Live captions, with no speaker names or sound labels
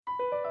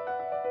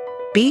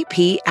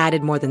BP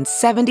added more than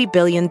 $70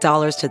 billion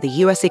to the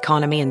U.S.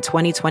 economy in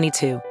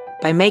 2022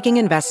 by making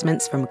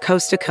investments from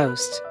coast to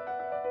coast.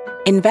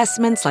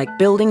 Investments like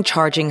building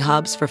charging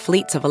hubs for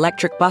fleets of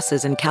electric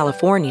buses in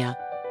California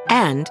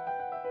and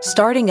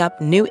starting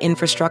up new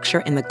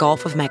infrastructure in the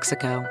Gulf of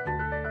Mexico.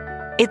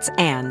 It's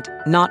and,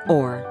 not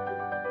or.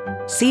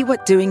 See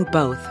what doing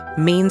both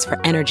means for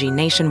energy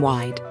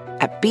nationwide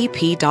at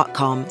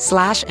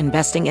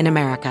bp.com/investing in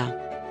America.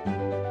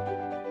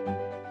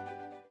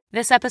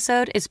 This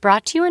episode is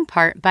brought to you in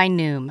part by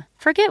Noom.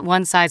 Forget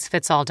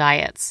one-size-fits-all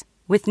diets.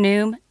 With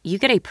Noom, you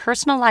get a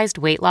personalized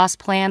weight loss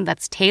plan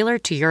that's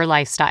tailored to your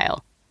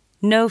lifestyle.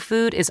 No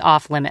food is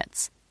off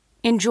limits.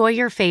 Enjoy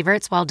your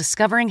favorites while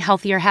discovering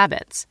healthier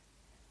habits.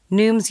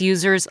 Noom's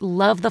users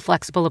love the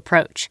flexible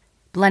approach,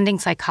 blending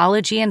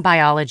psychology and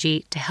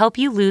biology to help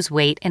you lose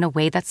weight in a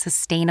way that's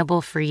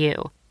sustainable for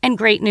you. And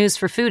great news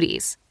for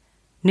foodies.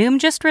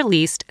 Noom just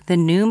released the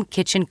Noom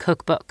Kitchen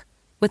Cookbook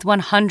with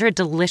 100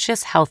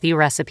 delicious, healthy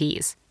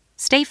recipes.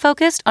 Stay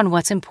focused on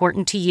what's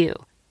important to you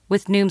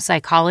with Noom's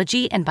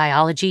psychology and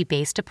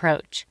biology-based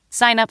approach.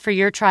 Sign up for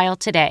your trial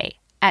today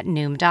at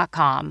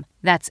Noom.com.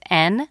 That's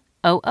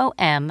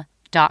NOOM.com.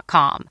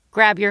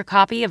 Grab your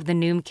copy of the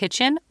Noom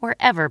Kitchen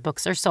wherever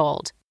books are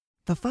sold.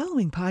 The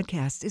following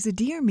podcast is a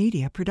Dear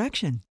Media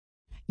production.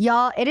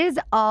 Y'all, it is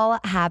all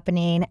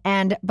happening.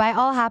 And by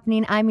all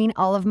happening, I mean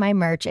all of my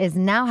merch is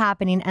now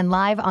happening and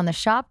live on the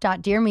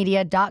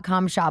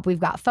shop.dearmedia.com shop. We've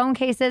got phone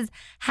cases,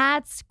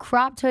 hats,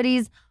 cropped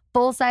hoodies,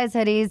 full-size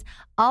hoodies,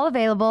 all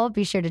available.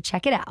 Be sure to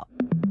check it out.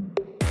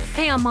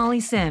 Hey, I'm Molly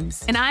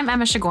Sims. And I'm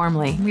Emma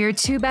Shagormley. We are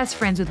two best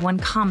friends with one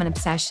common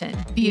obsession.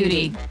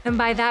 Beauty. And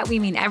by that, we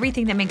mean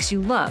everything that makes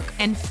you look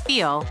And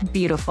feel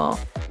beautiful.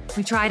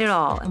 We tried it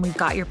all, and we've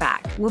got your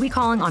back. We'll be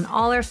calling on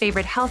all our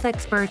favorite health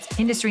experts,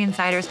 industry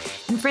insiders,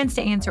 and friends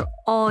to answer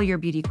all your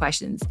beauty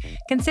questions.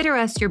 Consider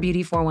us your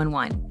beauty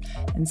 411,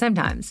 and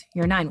sometimes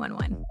your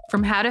 911.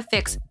 from how to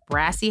fix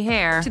brassy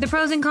hair To the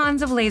pros and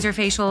cons of laser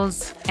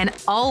facials, and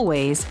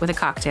always with a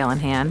cocktail in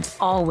hand.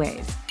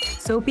 always.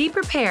 So be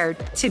prepared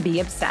to be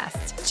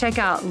obsessed. Check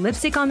out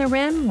Lipstick on the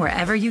Rim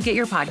wherever you get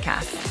your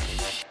podcasts.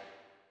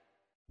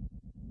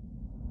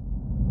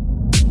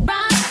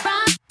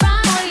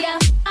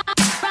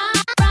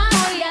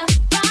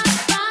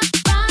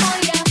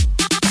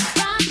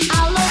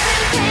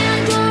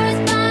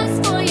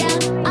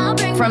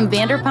 From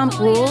Vanderpump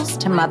Rules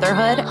to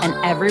motherhood and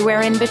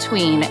everywhere in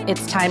between,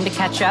 it's time to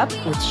catch up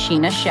with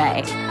Sheena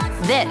Shea.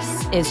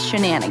 This is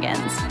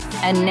Shenanigans.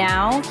 And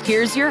now,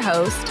 here's your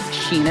host,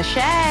 Sheena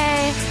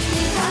Shea.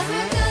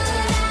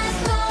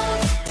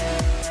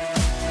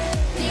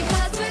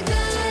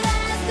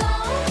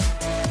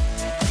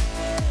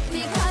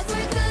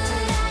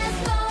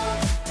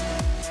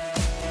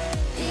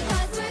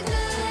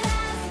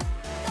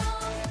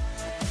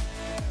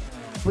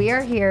 We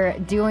are here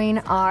doing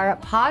our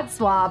pod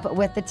swap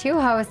with the two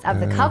hosts of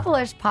the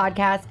Coupleish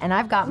podcast, and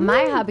I've got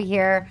my hubby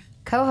here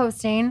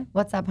co-hosting.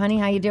 What's up, honey?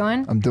 How you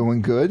doing? I'm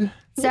doing good.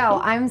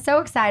 So I'm so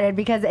excited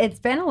because it's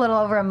been a little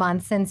over a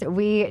month since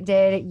we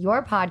did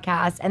your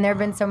podcast, and there have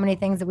been so many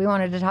things that we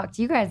wanted to talk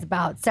to you guys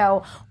about.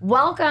 So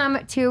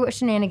welcome to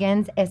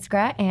Shenanigans,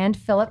 Iskra and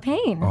Philip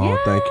Payne.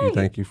 Oh,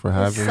 thank you for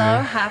having me. So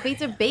happy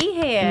to be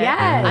here.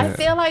 Yes. I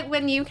feel like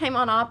when you came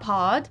on our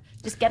pod,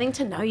 just getting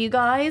to know you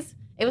guys,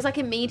 it was like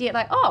immediate,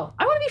 like, oh,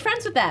 I want to be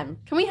friends with them.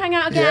 Can we hang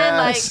out again?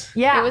 Yes. Like,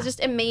 Yeah. It was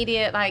just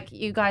immediate, like,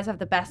 you guys have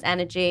the best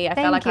energy. I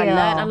Thank felt like you. I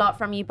learned a lot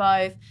from you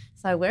both.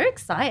 So we're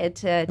excited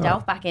to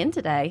delve back in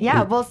today.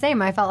 Yeah, well,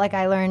 same. I felt like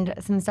I learned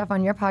some stuff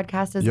on your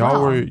podcast as Y'all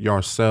well. were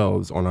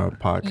yourselves on our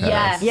podcast.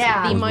 Yes,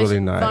 Yeah. the It was most really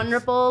nice.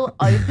 vulnerable,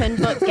 open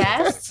book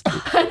guest.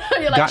 I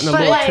know you're like, Gotten a But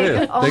little like,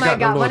 tip. oh They my got the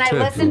God, when little I tip. It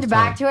listened was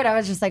back fun. to it, I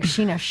was just like,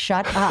 Sheena,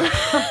 shut up.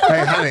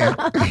 Hey,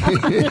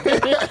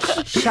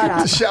 honey, Shut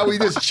up. shall we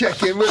just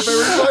check in with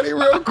everybody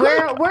real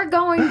quick? We're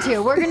going to.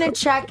 We're going to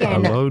check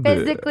in loved it.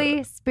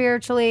 physically,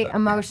 spiritually,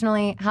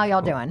 emotionally. How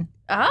y'all doing?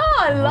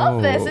 oh, I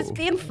love this. It's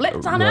being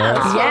flipped on Nice.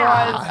 us.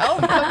 Yeah. Oh,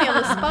 put me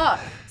on the spot.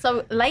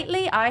 So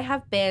lately I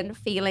have been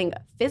feeling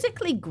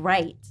physically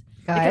great.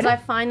 Because I'm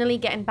finally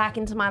getting back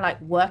into my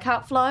like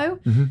workout flow.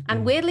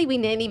 And weirdly, we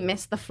nearly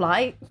missed the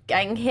flight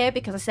getting here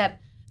because I said,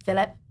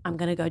 Philip, I'm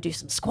going to go do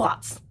some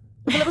squats.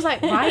 And Philip was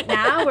like, right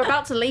now? We're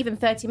about to leave in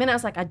 30 minutes. I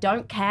was like, I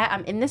don't care.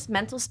 I'm in this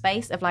mental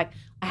space of like,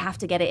 I have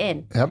to get it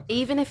in. Yep.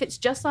 Even if it's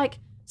just like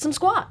some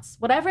squats,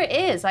 whatever it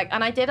is. Like,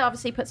 and I did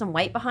obviously put some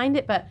weight behind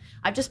it, but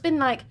I've just been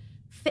like,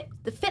 fit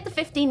the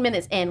 15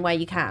 minutes in where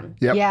you can.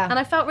 Yep. Yeah. And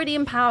I felt really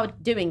empowered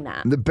doing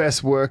that. The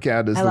best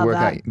workout is I the love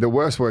workout. that. The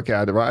worst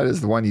workout, right, is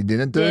the one you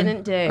didn't do.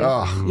 Didn't do.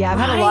 Oh, Yeah, I've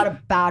had a lot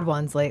of bad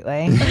ones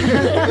lately.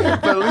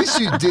 but at least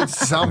you did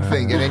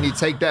something, and then you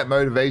take that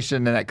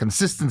motivation and that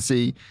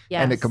consistency,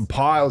 and it Yes.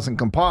 compiles and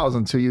compiles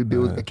until you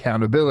build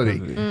accountability,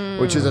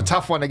 which is a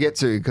tough one to get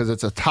to because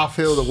it's a tough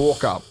hill to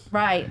walk up.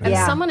 Right. And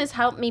Yeah. someone has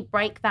helped me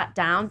break that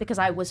down because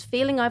I was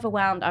feeling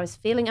overwhelmed. I was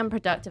feeling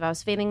unproductive. I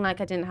was feeling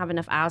like I didn't have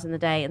enough hours in the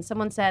day. And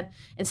someone said,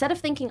 instead of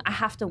thinking I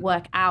have to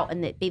work out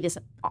and it be this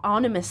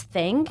anonymous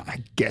thing,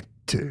 I get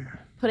to.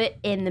 put it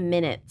in the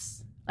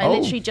minutes. Like Oh.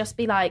 literally just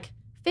be like,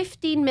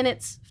 15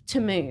 minutes to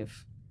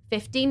move,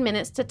 15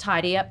 minutes to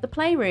tidy up the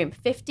playroom,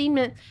 15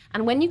 minutes.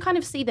 And when you kind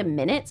of see the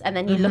minutes and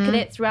then you look at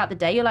it throughout the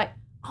day, you're like,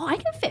 oh, I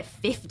can fit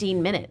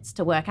 15 minutes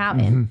to work out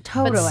in.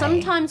 Totally. But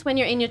sometimes when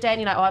you're in your day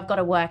and you're like, oh, I've got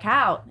to work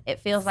out, it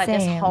feels like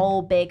this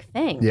whole big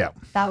thing. Yeah.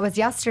 That was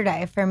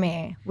yesterday for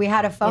me. We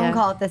had a phone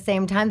call at the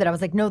same time that I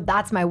was like, no,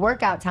 that's my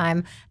workout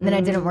time. And then I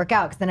didn't work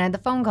out because then I had the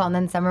phone call and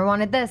then Summer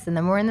wanted this and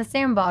then we're in the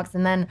sandbox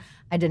and then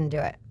I didn't do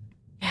it.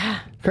 Yeah.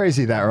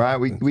 Crazy that, right?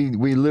 We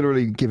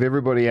literally give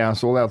everybody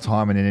else all our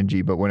time and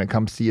energy, but when it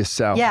comes to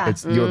yourself,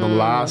 you're the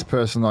last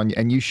person on,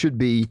 and you should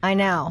be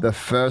the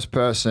first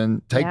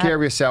person. Take care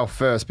of yourself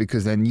first,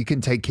 because then you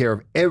can take care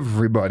of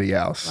everybody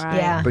else. Right.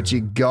 Yeah. But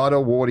you gotta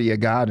water your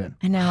garden.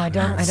 I know, I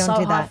don't so do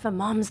hard that. for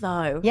moms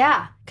though.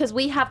 Yeah. Because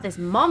we have this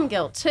mom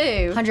guilt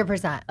too.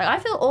 100%. Like, I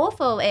feel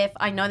awful if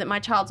I know that my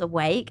child's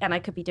awake and I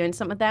could be doing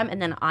something with them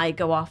and then I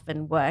go off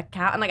and work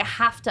out. And like, I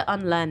have to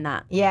unlearn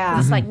that. Yeah.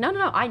 It's like, no.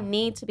 I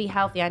need to be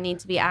healthy. I need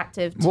to be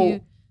active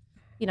to,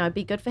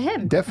 be good for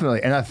him.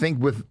 Definitely. And I think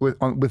with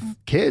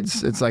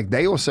kids, it's like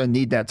they also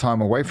need that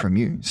time away from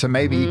you. So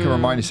maybe you can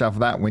remind yourself of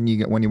that when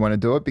you want to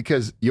do it,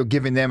 because you're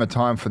giving them a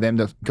time for them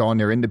to go on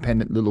their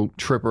independent little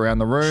trip around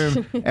the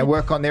room and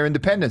work on their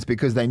independence,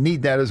 because they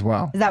need that as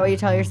well. Is that what you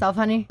tell yourself,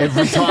 honey?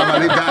 Every time I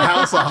leave that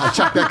house, I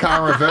chuck that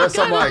car in reverse.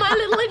 I'm like, my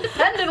little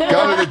independent one.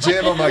 go to the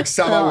gym. I'm like,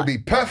 Summer will be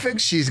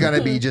perfect. She's going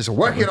to be just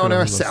working on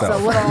herself. A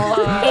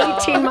little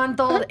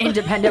 18-month-old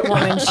independent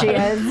woman she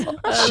is.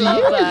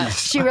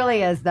 She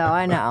really is, though.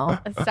 I know.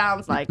 It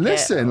sounds like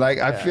Listen, like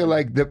I feel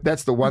like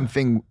that's the one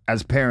thing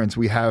as parents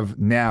we have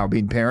now,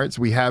 being parents,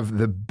 we have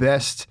the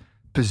best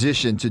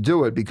position to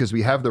do it because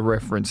we have the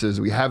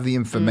references, we have the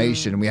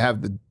information, we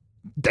have the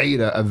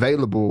data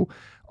available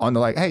on the,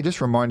 like, hey,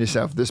 just remind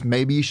yourself this,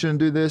 maybe you shouldn't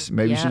do this,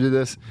 maybe you should do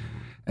this.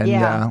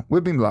 And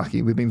we've been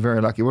lucky. We've been very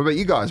lucky. What about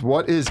you guys?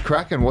 What is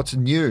cracking? What's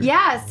new?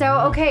 Yeah, so,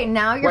 okay,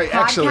 now your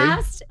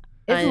podcast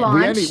is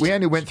launched. We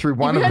only went through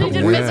one of them. We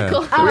only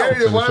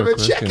did one of the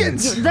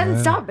check-ins. Then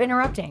stop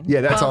interrupting.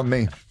 Yeah, that's on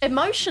me.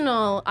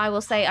 Emotional, I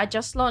will say. I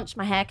just launched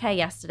my hair care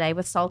yesterday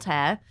with Salt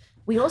Hair.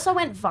 We also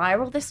went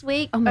viral this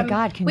week. Oh my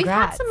God, congrats. We've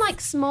had some like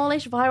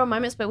smallish viral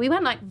moments, but we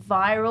went like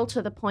viral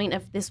to the point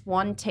of this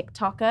one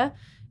TikToker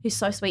who's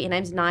so sweet. Her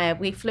name's Naya.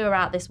 We flew her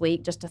out this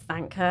week just to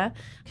thank her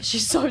because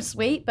she's so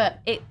sweet. But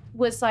it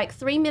was like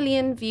 3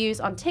 million views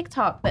on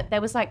TikTok, but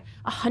there was like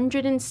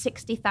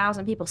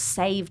 160,000 people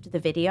saved the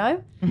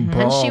video.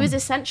 And she was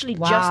essentially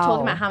just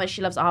talking about how much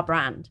she loves our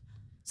brand.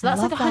 So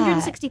that's like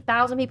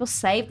 160,000 people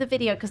saved the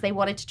video because they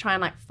wanted to try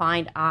and like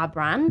find our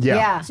brand.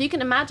 Yeah. So you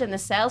can imagine the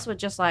sales were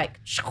just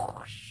like,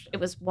 it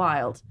was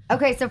wild.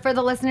 Okay, so for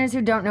the listeners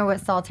who don't know what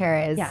Salt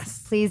Hair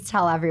is, please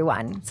tell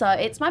everyone. So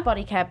it's my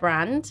body care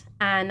brand,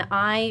 and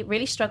I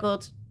really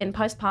struggled in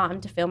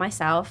postpartum to feel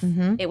myself.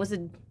 It was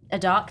a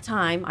dark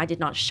time. I did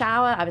not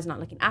shower. I was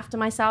not looking after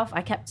myself.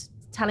 I kept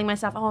telling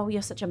myself, oh,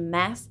 you're such a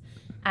mess.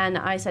 And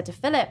I said to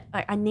Philip,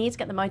 I need to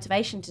get the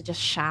motivation to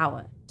just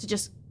shower, to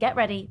just get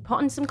ready, put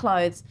on some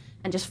clothes,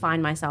 and just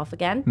find myself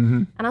again.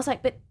 And I was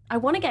like, but I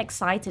want to get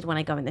excited when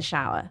I go in the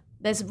shower.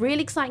 There's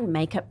really exciting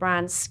makeup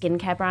brands,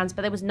 skincare brands,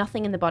 but there was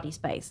nothing in the body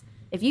space.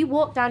 If you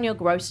walk down your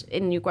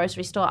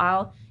grocery store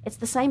aisle, it's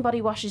the same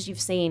body washes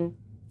you've seen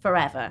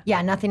forever.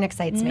 Yeah, nothing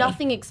excites me.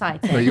 Nothing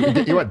exciting. Well,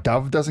 you what,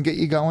 Dove doesn't get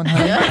you going,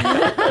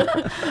 huh?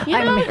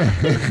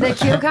 The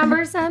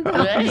cucumber scent?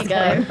 There you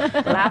go.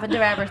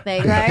 Lavender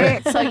everything.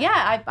 Right? So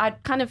yeah, I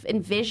kind of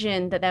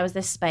envisioned that there was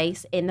this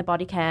space in the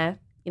body care,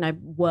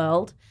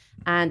 world.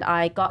 And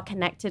I got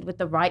connected with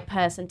the right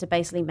person to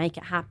basically make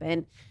it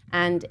happen.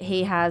 And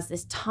he has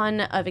this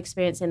ton of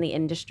experience in the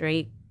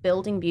industry,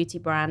 building beauty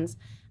brands.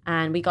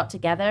 And we got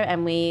together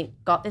and we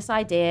got this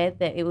idea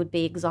that it would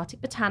be exotic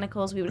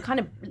botanicals. We would kind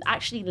of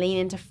actually lean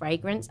into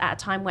fragrance at a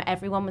time where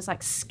everyone was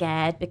like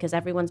scared because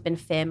everyone's been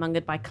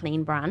fear-mongered by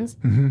clean brands.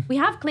 We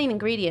have clean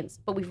ingredients,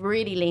 but we've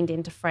really leaned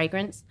into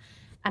fragrance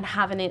and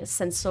having a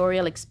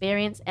sensorial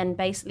experience and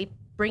basically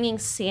bringing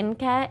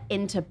skincare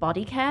into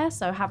body care.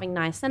 So having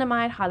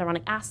niacinamide,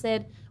 hyaluronic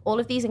acid, all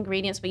of these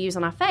ingredients we use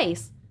on our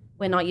face,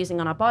 we're not using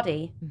on our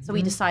body. So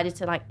we decided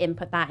to like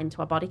input that into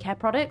our body care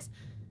products.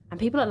 And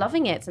people are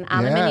loving it. It's an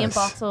aluminium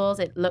bottles.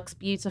 It looks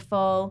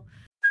beautiful.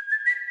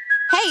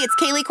 Hey, it's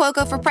Kaylee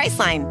Cuoco for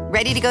Priceline.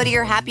 Ready to go to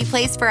your happy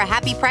place for a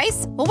happy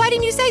price? Well, why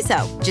didn't you say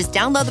so? Just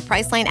download the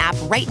Priceline app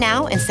right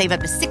now and save up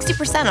to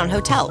 60% on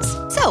hotels.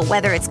 So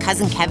whether it's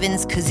Cousin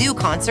Kevin's Kazoo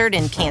Concert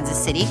in Kansas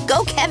City,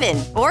 go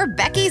Kevin, or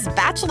Becky's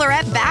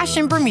Bachelorette Bash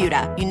in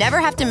Bermuda, you never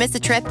have to miss a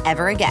trip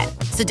ever again.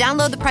 So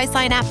download the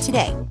Priceline app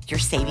today. Your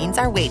savings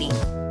are waiting.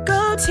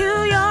 Go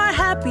to your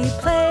happy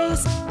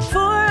place for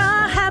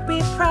a happy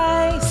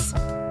price.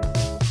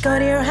 Go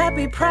to your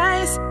happy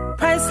price,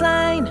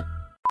 Priceline.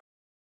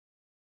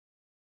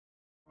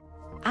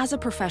 As a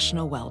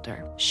professional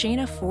welder,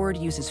 Shayna Ford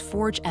uses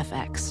Forge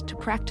FX to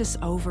practice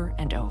over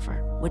and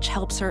over, which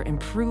helps her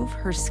improve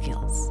her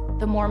skills.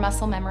 The more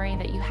muscle memory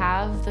that you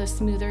have, the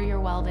smoother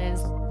your weld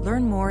is.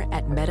 Learn more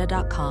at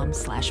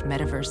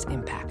meta.com/metaverse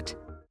impact.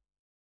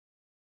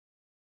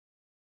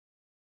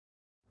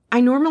 I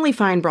normally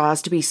find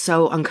bras to be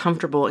so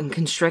uncomfortable and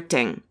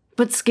constricting,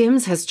 but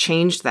Skims has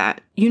changed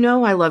that. You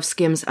know I love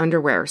Skims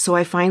underwear, so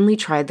I finally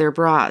tried their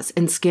bras,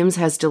 and Skims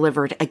has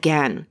delivered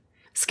again.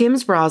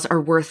 Skims bras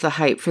are worth the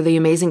hype for the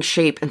amazing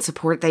shape and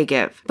support they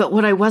give, but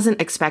what I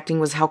wasn't expecting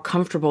was how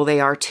comfortable they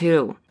are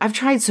too. I've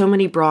tried so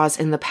many bras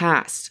in the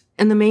past,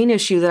 and the main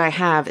issue that I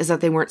have is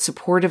that they weren't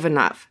supportive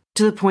enough,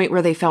 to the point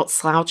where they felt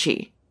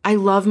slouchy. I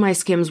love my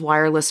Skims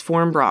wireless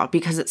form bra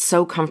because it's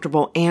so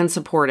comfortable and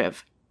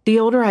supportive. The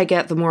older I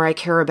get, the more I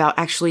care about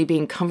actually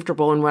being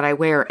comfortable in what I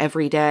wear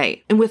every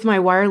day. And with my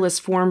wireless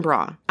form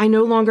bra, I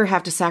no longer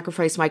have to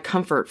sacrifice my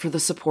comfort for the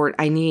support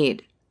I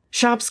need.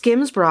 Shop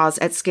Skims bras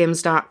at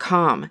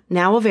skims.com,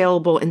 now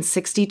available in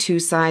 62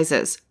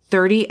 sizes,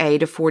 30A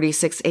to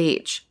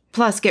 46H.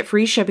 Plus, get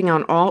free shipping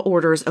on all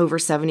orders over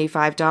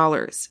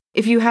 $75.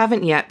 If you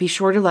haven't yet, be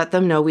sure to let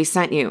them know we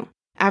sent you.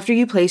 After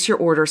you place your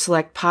order,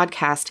 select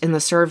podcast in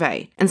the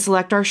survey and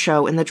select our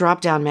show in the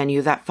drop-down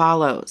menu that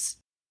follows.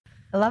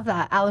 I love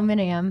that.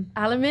 Aluminium.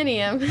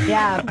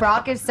 Yeah,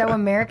 Brock is so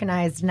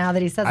Americanized now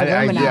that he says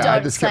aluminum.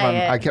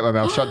 I kept my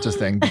mouth shut just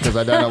then because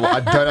I don't know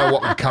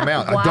what would come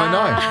out. I don't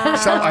know.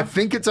 So I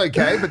think it's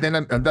okay, but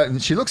then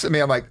she looks at me.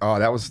 I'm like, oh,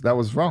 that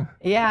was wrong.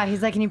 Yeah,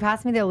 he's like, can you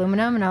pass me the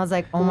aluminum? And I was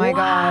like, oh my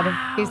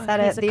God, he said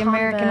it the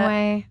American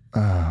way.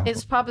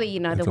 It's probably,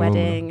 the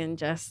wedding and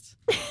just...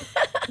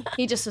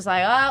 He just was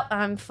like, oh,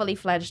 I'm fully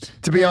fledged.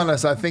 To be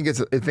honest, I think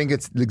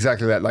it's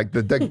exactly that. Like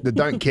the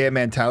don't care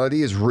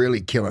mentality is really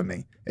killing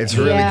me. It's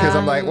really because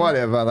I'm like,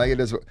 whatever. Like it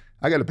is.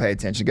 I got to pay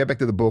attention, get back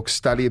to the books,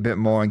 study a bit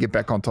more, and get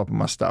back on top of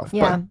my stuff.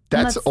 Yeah. But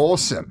that's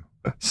awesome.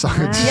 So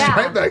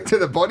straight back to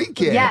the body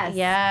care. Yes.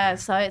 Yeah.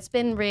 So it's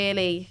been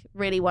really,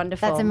 really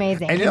wonderful. That's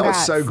amazing. And you know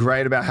what's so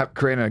great about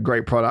creating a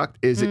great product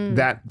is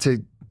that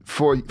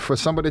for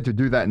somebody to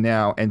do that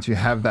now and to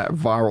have that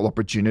viral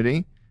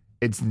opportunity.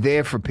 It's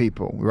there for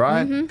people,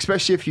 right? Mm-hmm.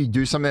 Especially if you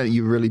do something that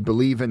you really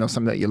believe in or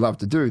something that you love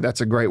to do. That's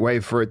a great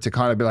way for it to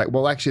kind of be like,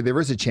 well, actually, there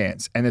is a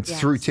chance. And it's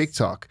through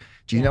TikTok.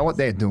 Do you know what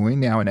they're doing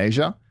now in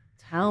Asia?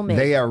 Tell me.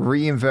 They are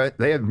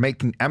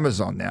making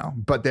Amazon now,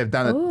 but they've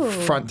done it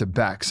front to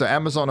back. So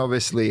Amazon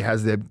obviously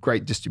has their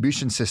great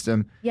distribution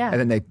system. Yeah.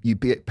 And then you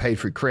get paid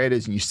for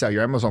creators and you sell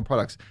your Amazon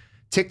products.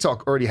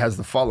 TikTok already has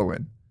the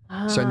following.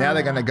 So now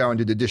they're going to go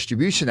into the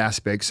distribution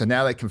aspect. So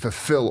now they can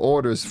fulfill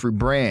orders through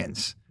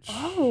brands.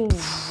 Oh,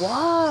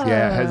 wow.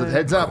 Yeah,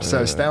 heads up.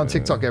 So stay on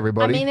TikTok,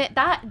 everybody. I mean,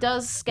 that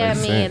does scare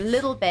me a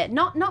little bit.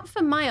 Not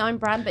for my own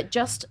brand, but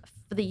just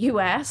for the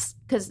US.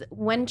 Because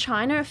when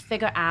China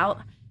figure out,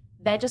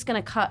 they're just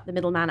going to cut the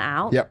middleman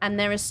out. Yep. And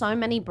there is so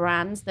many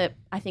brands that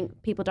I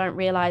think people don't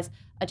realize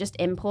are just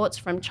imports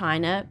from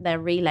China. They're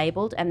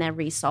relabeled and they're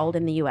resold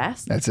in the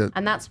US. That's it.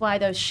 And that's why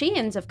those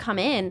Sheins have come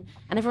in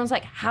and everyone's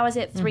like, how is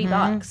it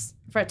 $3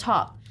 for a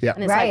top? Yeah.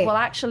 And it's like, well,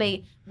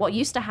 actually, what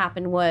used to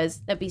happen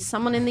was there'd be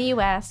someone in the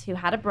US who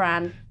had a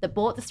brand that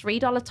bought the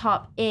 $3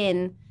 top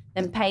in,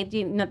 then paid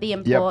the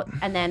import,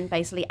 and then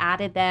basically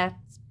added their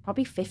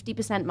probably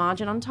 50%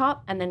 margin on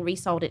top and then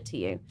resold it to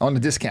you. On the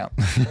discount.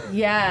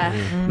 Yeah.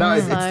 No,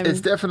 it's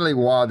definitely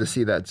wild to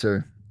see that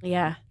too.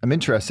 Yeah. I'm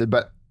interested,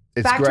 but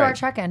it's Back great. to our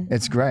check-in.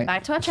 It's great.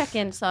 Back to our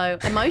check-in. So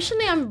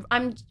emotionally,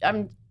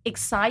 I'm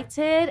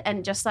excited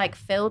and just like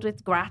filled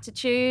with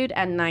gratitude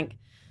and like,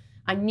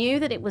 I knew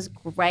that it was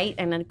great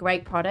and a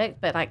great product,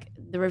 but like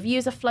the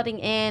reviews are flooding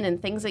in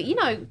and things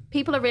that,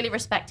 people are really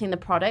respecting the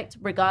product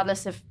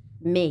regardless of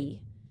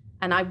me.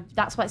 And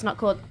that's why it's not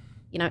called,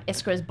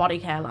 Iskra's body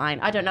care line.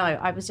 I don't know.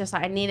 I was just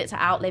like, I need it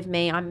to outlive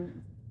me.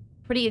 I'm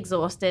pretty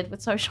exhausted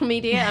with social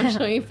media. I'm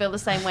sure you feel the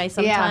same way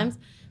sometimes.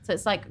 Yeah. So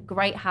it's like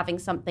great having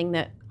something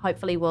that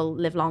hopefully will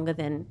live longer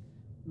than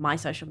my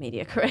social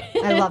media career.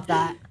 I love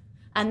that.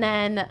 And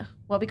then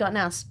what we got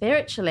now,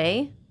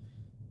 spiritually,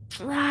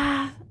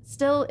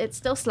 it's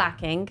still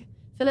slacking.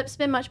 Philip's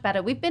been much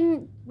better. We've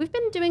been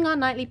doing our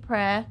nightly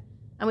prayer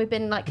and we've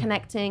been like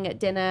connecting at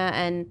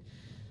dinner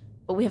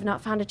but we have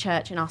not found a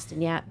church in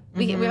Austin yet.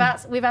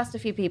 Mm-hmm. We've asked a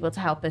few people to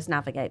help us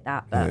navigate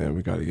that. But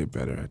we got to get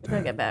better at that. We got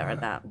to get better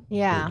at that.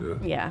 Yeah.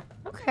 Yeah.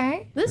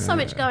 Okay. There's so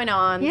much going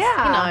on.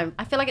 Yeah.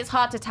 I feel like it's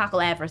hard to tackle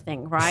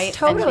everything, right?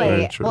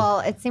 Totally.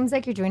 Well, it seems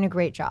like you're doing a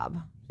great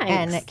job.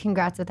 Thanks. And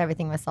congrats with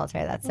everything with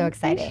Saltaire. That's so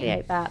exciting.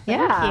 Appreciate that.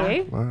 Yeah.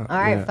 Thank you. Wow. All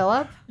right,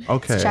 Philip.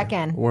 Okay. Let's check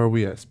in. Where are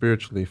we at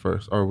spiritually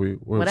first? Are we?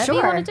 Whatever you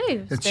want to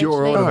do. It's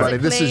your order, buddy.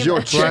 This is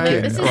your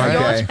check-in. This is your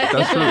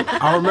That's true.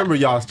 I remember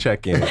y'all's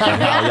check-in.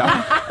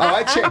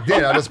 I checked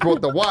in. I just brought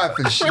the wife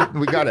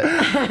and we got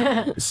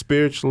it.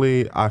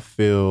 Spiritually, I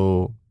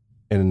feel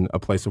in a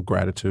place of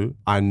gratitude.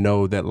 I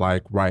know that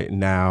like right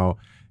now,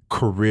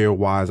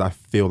 career-wise, I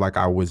feel like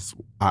I wish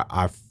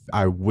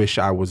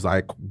I was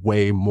like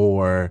way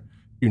more,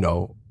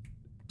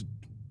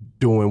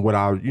 doing what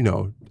I,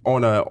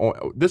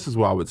 this is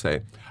what I would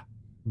say,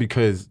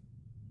 because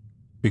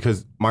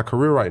my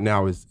career right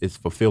now is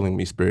fulfilling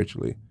me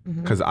spiritually,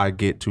 because I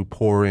get to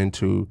pour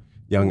into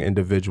young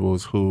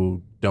individuals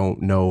who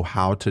don't know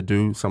how to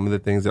do some of the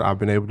things that I've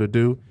been able to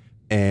do.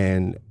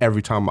 And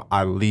every time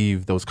I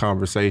leave those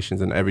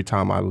conversations and every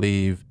time I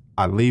leave,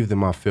 I leave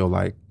them, I feel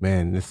like,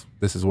 man,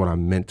 this is what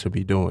I'm meant to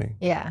be doing.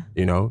 Yeah.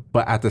 You know?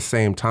 But at the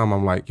same time,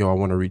 I'm like, yo, I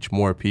want to reach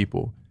more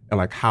people. And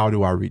like, how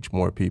do I reach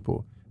more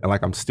people? And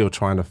like, I'm still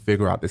trying to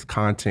figure out this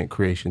content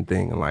creation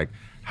thing. And like,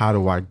 how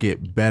do I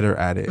get better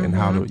at it? And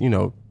how do, you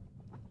know,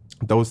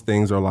 those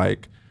things are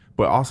like,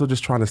 but also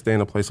just trying to stay in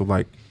a place of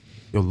like,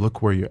 yo,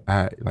 look where you're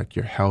at. Like,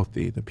 you're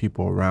healthy. The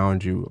people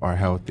around you are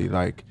healthy.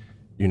 Like,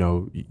 you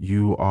know,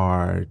 you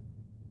are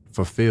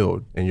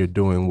fulfilled and you're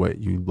doing what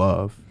you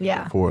love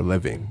for a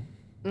living.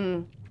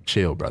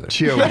 Chill, brother.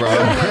 Chill, bro.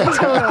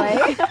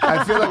 Totally.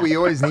 I feel like we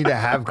always need to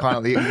have kind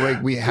of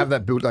like we have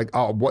that build like,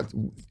 oh, what,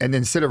 and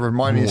instead of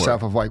reminding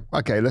yourself of like,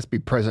 okay, let's be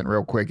present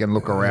real quick and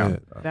look around.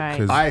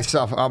 Right.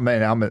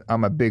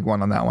 I'm a big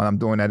one on that one. I'm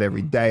doing that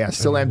every day. I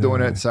still am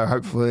doing it. So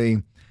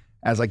hopefully,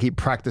 as I keep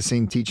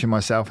practicing, teaching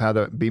myself how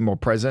to be more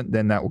present,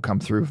 then that will come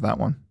through for that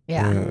one.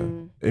 Yeah.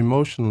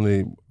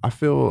 Emotionally, I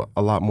feel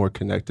a lot more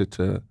connected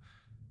to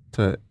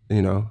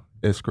you know,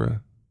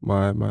 Iskra,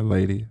 my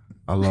lady.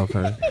 I love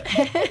her.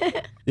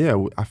 Yeah,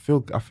 I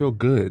feel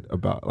good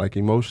about, like,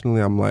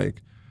 emotionally. I'm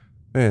like,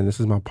 man, this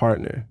is my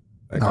partner.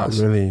 Like, nice.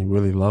 I really,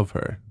 really love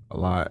her a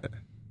lot.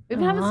 We've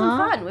been having some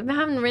fun. We've been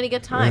having a really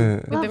good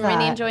time. We've been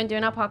really enjoying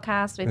doing our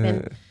podcast. We've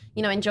been,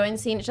 you know, enjoying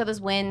seeing each other's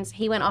wins.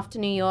 He went off to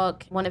New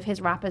York. One of his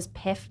rappers,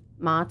 Piff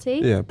Marty.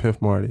 Yeah,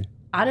 Piff Marty.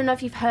 I don't know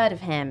if you've heard of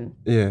him.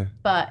 Yeah.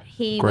 But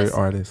he was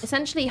artist.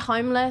 Essentially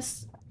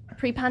homeless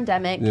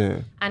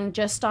pre-pandemic and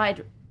just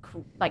started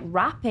like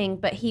rapping,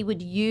 but he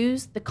would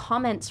use the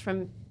comments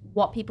from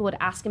what people would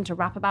ask him to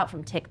rap about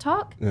from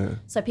TikTok. Yeah.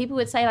 So people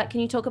would say, like,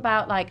 can you talk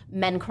about like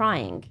men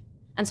crying?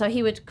 And so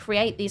he would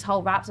create these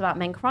whole raps about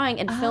men crying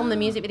and film the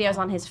music videos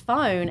on his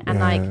phone and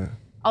like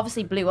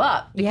obviously blew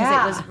up because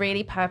it was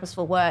really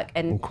purposeful work.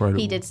 And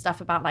he did stuff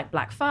about like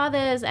black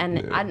fathers and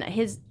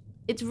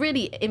it's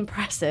really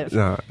impressive.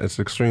 No, it's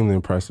extremely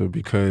impressive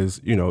because,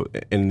 you know,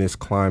 in this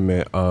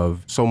climate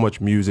of so much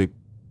music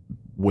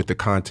with the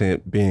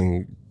content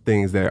being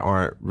things that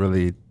aren't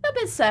really a little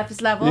bit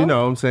surface level. You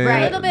know what I'm saying? Right.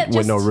 A little bit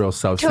with no real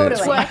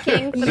substance.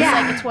 Twerking for the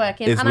sake of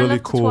twerking. It's and really I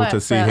love cool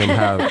to see him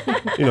have,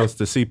 you know,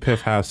 to see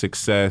Piff have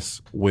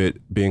success with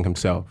being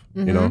himself,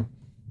 you know,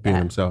 being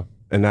himself.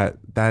 And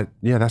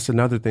that's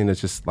another thing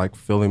that's just like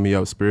filling me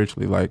up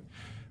spiritually, like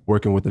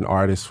working with an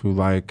artist who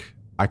like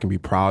I can be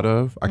proud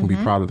of. I can be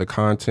proud of the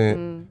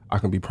content. I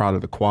can be proud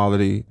of the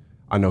quality.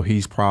 I know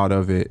he's proud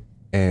of it.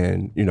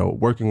 And, you know,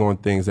 working on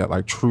things that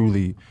like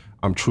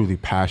I'm truly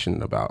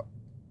passionate about.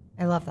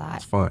 I love that.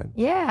 It's fun.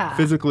 Yeah.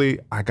 Physically,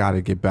 I got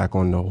to get back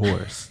on the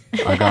horse.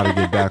 I got to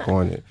get back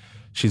on it.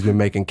 She's been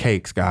making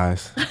cakes,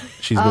 guys.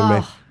 She's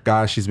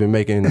been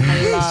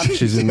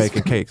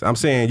making cakes. I'm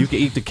saying you can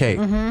eat the cake,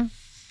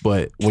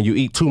 but when you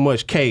eat too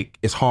much cake,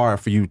 it's hard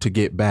for you to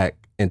get back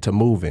into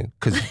moving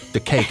because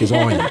the cake is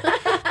on you.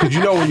 Because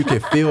you know when you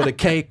can feel the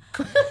cake,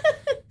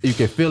 you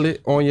can feel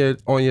it on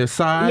your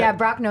side. Yeah,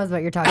 Brock knows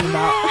what you're talking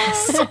about.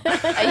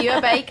 Are you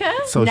a baker?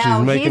 So she's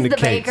making he's the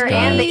cakes, baker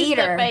guys. and the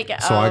eater.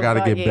 So I got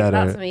to get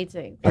better. That's me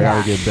too. I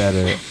got to get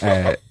better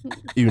at,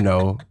 you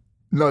know,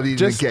 not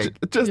eating the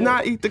cake. Just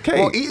not eat the cake.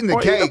 Well, eating the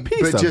cake,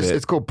 but just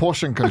it's called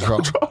portion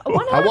control.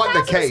 I want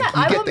the cake.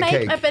 You get the cake.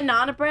 I will make a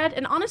banana bread,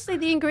 and honestly,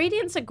 the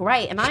ingredients are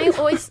great. And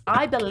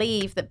I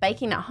believe that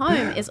baking at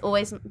home is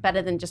always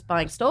better than just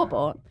buying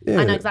store-bought.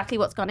 I know exactly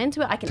what's gone into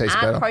it. I can Tastes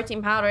add better.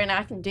 protein powder in it.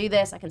 I can do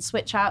this. I can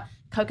switch out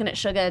coconut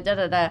sugar,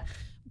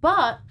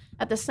 But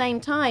at the same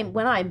time,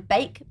 when I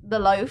bake the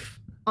loaf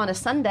on a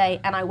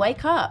Sunday and I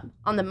wake up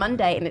on the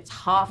Monday and it's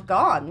half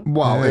gone.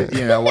 Well,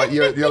 you know what?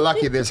 You're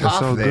lucky there's half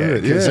so there.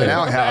 good, Because yeah. in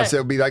our house,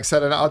 it'll be like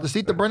Saturday night, I'll just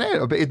eat the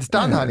bread. But it's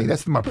done, honey.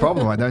 That's my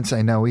problem. I don't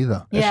say no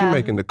either. And she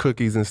making the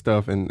cookies and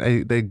stuff, and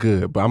they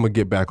good. But I'm going to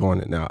get back on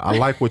it now. I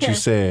like what you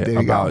said There you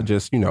about go.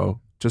 just, you know,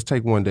 just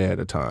take one day at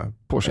a time.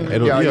 Portion.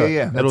 It'll,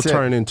 Yeah. It'll That's it.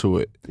 turn into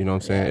it. You know what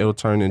I'm saying? It'll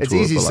turn into It's it.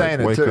 easy but, like, saying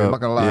it wake too, I'm up,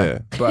 not gonna lie. Yeah.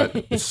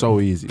 But It's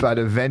so easy. But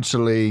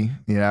eventually,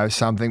 you know,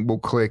 something will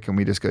click and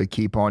we just got to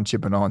keep on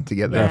chipping on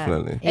together.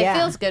 Definitely. It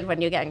feels good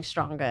when you're getting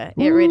stronger.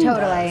 It really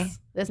Totally. does.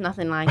 There's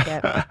nothing like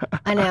it.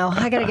 I know.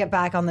 I got to get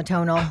back on the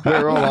tonal.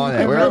 We're all on it.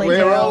 I We're, really we're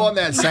do. all on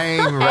that same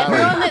Everyone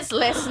rally. that's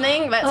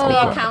listening, let's be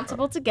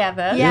accountable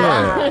together.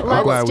 Yeah. I'm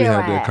let's glad we do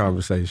had it. that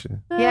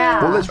conversation.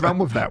 Yeah. Well, let's run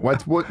with that.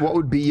 What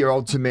would be your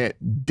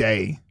ultimate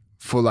day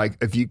for like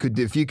if you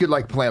could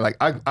like plan like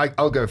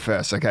I'll go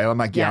first. Okay, I'm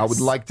like I would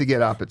like to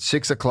get up at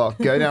 6 o'clock,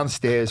 go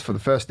downstairs for the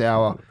first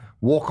hour,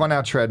 walk on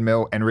our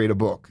treadmill and read a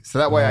book. So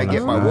that way I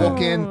get my walk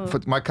in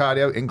for my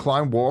cardio,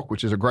 incline walk,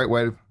 which is a great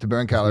way to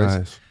burn calories,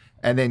 Nice.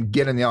 and then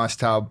get in the ice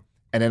tub,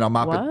 and then I'm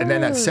up, and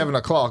then at 7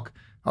 o'clock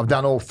I've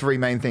done all three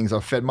main things.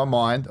 I've fed my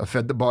mind, I've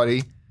fed the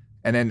body.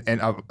 And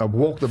I've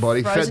walked the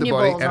body, Frozen fed the your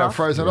body, balls and I've off.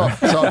 frozen off.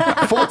 So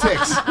 4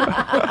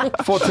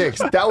 ticks. 4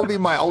 ticks. That would be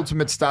my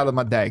ultimate start of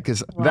my day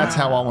because that's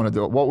how I want to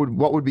do it.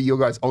 What would be your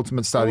guys'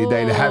 ultimate start of your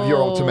day to have your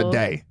ultimate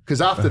day?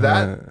 Because after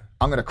that,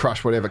 I'm going to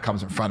crush whatever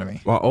comes in front of me.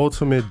 My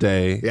ultimate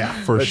day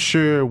for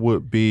sure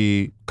would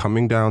be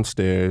coming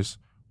downstairs,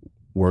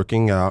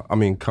 working out.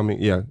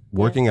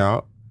 Working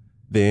out.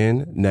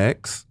 Then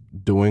next,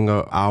 doing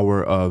an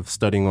hour of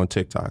studying on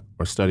TikTok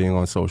or studying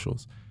on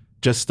socials.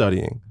 just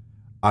studying.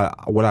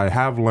 What I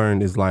have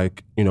learned is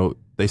like, you know,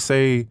 they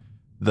say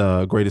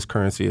the greatest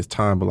currency is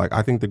time, but like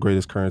I think the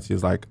greatest currency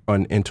is like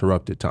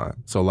uninterrupted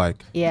time. So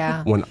like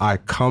when I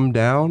come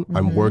down,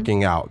 I'm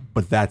working out,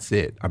 but that's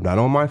it. I'm not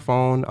on my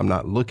phone. I'm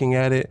not looking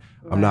at it.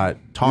 I'm not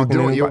talking to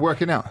anybody. You're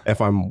working out.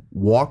 If I'm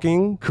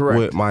walking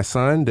with my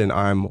son, then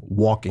I'm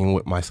walking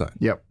with my son.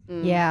 Yep.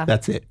 Yeah.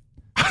 That's it.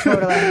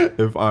 Totally.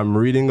 If I'm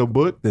reading a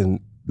book, then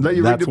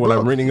that's when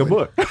I'm reading a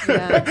book.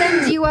 But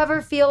then do you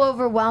ever feel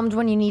overwhelmed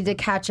when you need to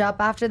catch up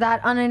after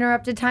that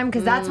uninterrupted time?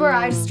 Because that's where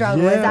I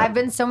struggle. Is I've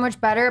been so much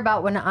better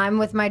about when I'm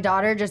with my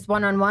daughter just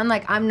one-on-one,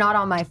 like I'm not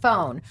on my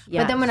phone.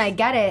 But then when I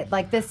get it,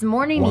 like this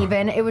morning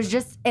even, it was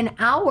just an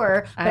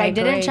hour, but I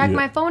didn't check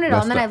my phone at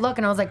all. And then I look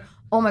and I was like,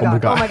 oh my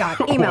God,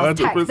 emails,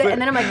 text.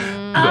 And then I'm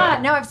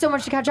like, now I have so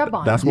much to catch up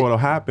on. That's what'll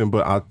happen.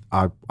 But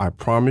I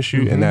promise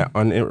you, in that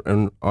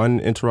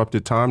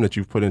uninterrupted time that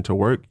you've put into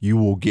work, you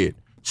will get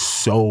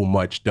so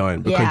much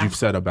done because you've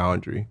set a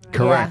boundary.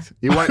 Correct.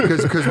 You want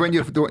because when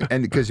you're doing,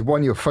 and because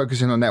when you're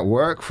focusing on that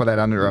work for that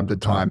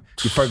uninterrupted time,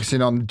 you're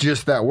focusing on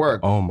just that work.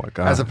 Oh my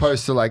God. As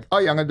opposed to like, oh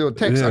yeah, I'm gonna do a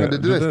text, I'm gonna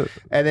do this.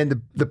 And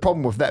then the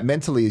problem with that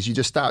mentally is you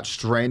just start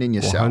straining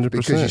yourself 100%.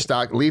 because you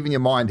start leaving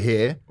your mind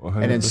here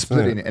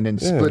 100%. and then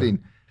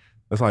splitting.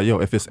 It's like, yo,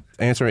 if it's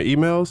answering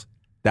emails,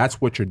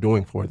 that's what you're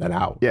doing for that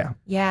hour. Yeah.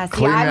 Yeah. See,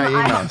 Clearing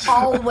I'm emails.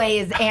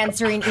 always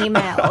answering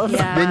emails.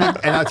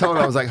 And I told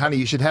her, I was like, honey,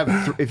 you should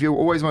have, if you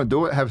always want to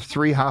do it, have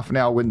 3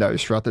 half-an-hour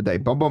windows throughout the day.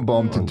 Boom, boom,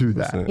 boom, to do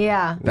that.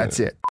 Yeah.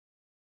 That's it.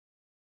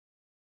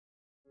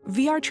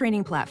 VR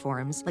training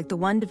platforms, like the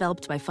one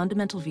developed by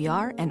Fundamental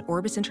VR and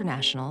Orbis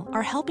International,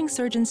 are helping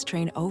surgeons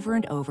train over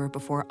and over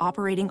before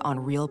operating on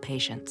real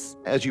patients.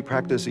 As you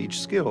practice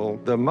each skill,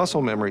 the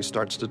muscle memory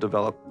starts to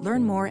develop.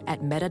 Learn more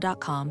at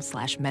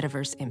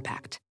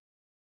meta.com/metaverseimpact.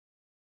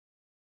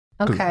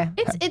 Okay.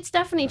 It's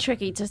definitely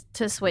tricky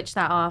to switch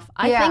that off.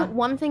 I think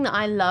one thing that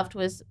I loved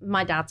was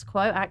my dad's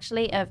quote,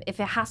 actually, of if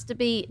it has to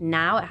be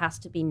now, it has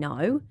to be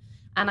no.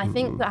 And I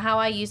think that how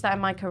I used that in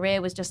my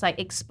career was just like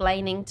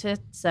explaining to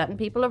certain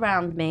people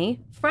around me,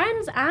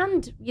 friends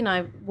and, you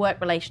know,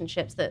 work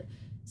relationships, that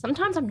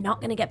sometimes I'm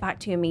not going to get back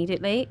to you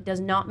immediately.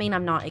 Does not mean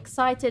I'm not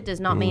excited, does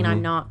not mean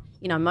I'm not,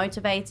 you know,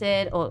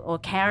 motivated or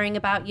caring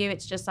about you.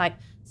 It's just like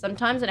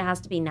sometimes when it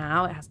has to be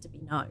now, it has to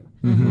be no.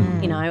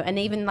 You know, and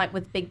even like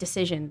with big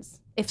decisions,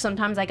 if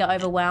sometimes I get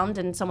overwhelmed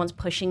and someone's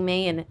pushing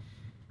me, and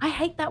I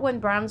hate that when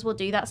brands will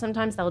do that.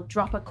 Sometimes they'll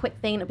drop a quick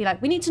thing and it'll be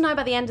like, we need to know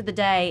by the end of the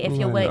day if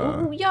you're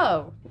willing. Ooh,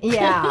 yo.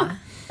 Yeah.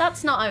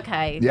 That's not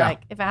okay. Yeah.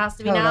 Like if it has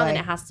to be now, then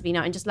it has to be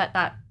now. And just let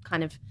that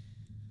kind of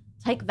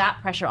take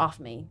that pressure off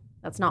me.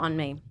 That's not on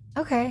me.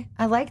 Okay.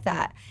 I like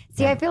that.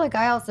 See, I feel like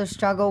I also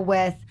struggle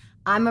with,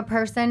 I'm a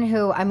person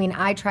who, I mean,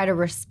 I try to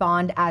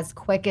respond as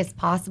quick as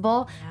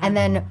possible. And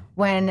then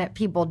when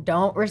people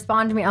don't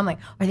respond to me, I'm like,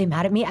 are they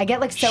mad at me? I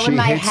get like so in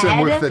my head. She hits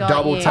them with the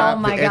double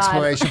tap, the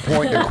exclamation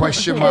point, the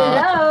question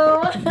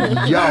mark.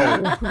 Hello. Yo.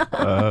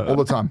 All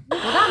the time. Well,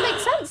 that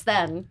makes sense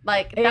then.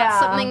 Like that's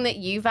something that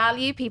you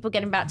value, people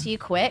getting back to you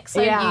quick.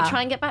 So you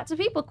try and get back to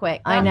people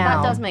quick. I know.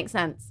 That does make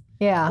sense.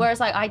 Yeah. Whereas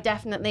like I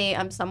definitely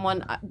am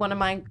one of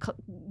my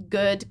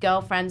good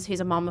girlfriends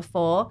who's a mom of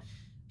 4,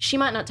 she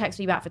might not text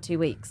me back for 2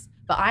 weeks.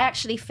 But I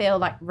actually feel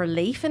like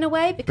relief in a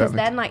way because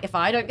then like if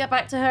I don't get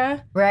back to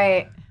her,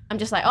 I'm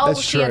just like, oh, well,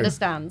 she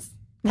understands.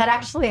 That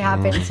actually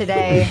happened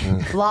today.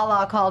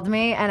 Lala called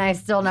me and I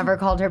still never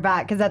called her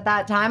back because at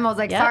that time I was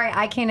like, sorry,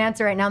 I can't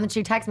answer right now. And then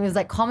she texted me, was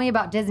like, call me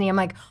about Disney. I'm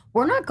like,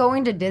 we're not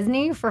going to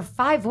Disney for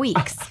 5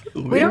 weeks.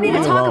 We don't need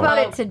to talk about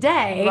it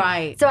today.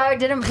 Right. So I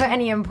didn't put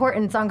any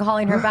importance on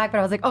calling her back, but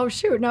I was like, oh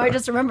shoot, no, I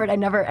just remembered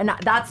and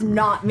that's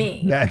not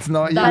me. That's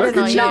not you. That Look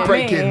is at not you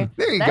breaking.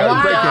 There you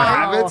go, breaking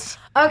habits.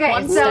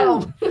 Okay,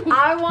 so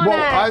I want to...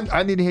 Well,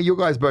 I need to hear you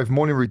guys both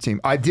morning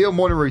routine. Ideal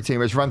morning routine.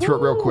 Let's run through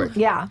it real quick.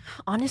 Yeah.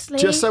 Honestly.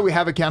 Just so we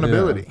have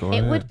accountability.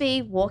 It would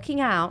be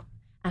walking out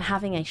and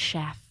having a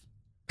chef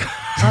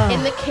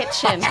in the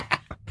kitchen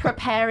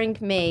preparing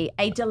me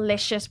a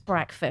delicious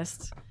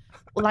breakfast.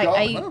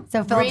 Like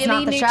so Philip's really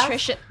not the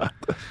nutritious.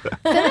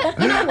 Philip,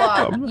 you know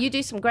what? You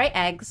do some great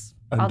eggs.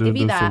 I'll give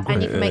you that.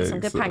 And you can make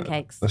some good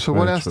pancakes. So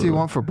what else do you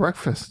want for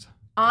breakfast?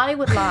 I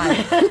would like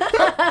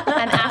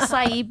an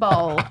acai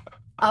bowl.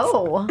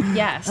 Oh.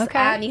 Yes. Okay.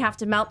 And you have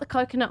to melt the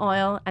coconut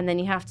oil and then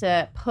you have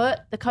to put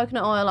the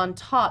coconut oil on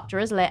top,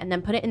 drizzle it, and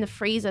then put it in the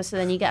freezer so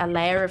then you get a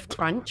layer of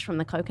crunch from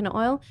the coconut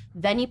oil.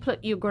 Then you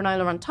put your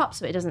granola on top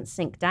so it doesn't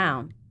sink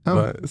down.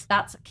 Oh.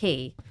 That's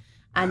key.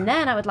 And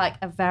then I would like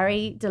a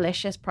very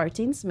delicious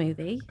protein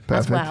smoothie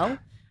as Perfect. well.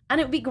 And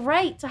it would be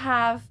great to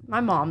have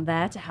my mom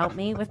there to help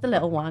me with the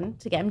little one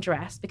to get him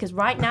dressed because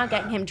right now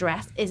getting him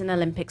dressed is an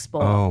Olympic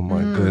sport. Oh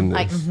my goodness.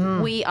 Like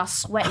we are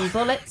sweating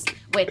bullets.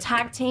 We're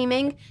tag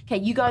teaming. Okay,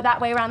 you go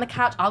that way around the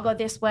couch. I'll go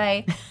this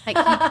way.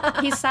 Like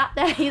he's sat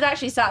there. He's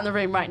actually sat in the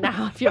room right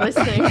now if you're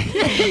listening.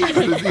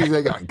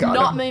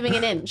 Not moving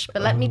an inch.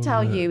 But let me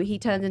tell you, he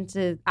turned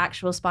into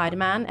actual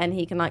Spider-Man and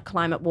he can like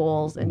climb up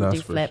walls and do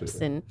flips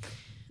and...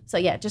 So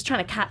yeah, just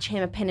trying to catch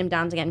him and pin him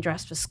down to get him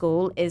dressed for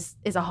school is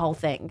a whole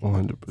thing.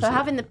 100%. So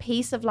having the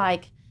piece of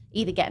like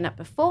either getting up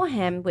before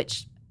him,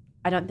 which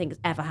I don't think has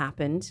ever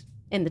happened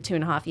in the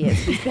 2.5 years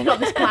he's been on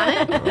this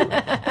planet,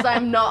 because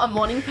I'm not a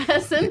morning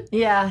person.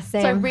 Yeah,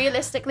 same. So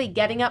realistically,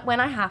 getting up when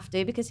I have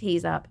to because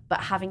he's up,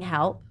 but having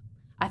help,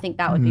 I think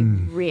that would be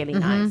really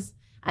nice.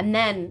 And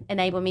then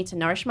enable me to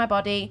nourish my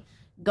body,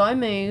 go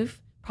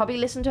move, probably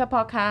listen to a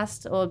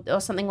podcast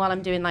or something while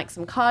I'm doing like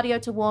some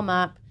cardio to warm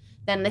up,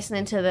 then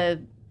listening to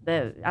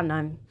the I don't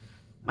know,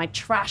 my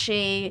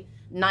trashy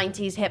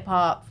 90s hip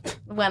hop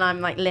when I'm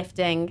like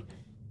lifting.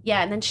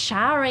 Yeah, and then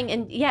showering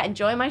and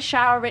enjoy my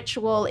shower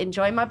ritual,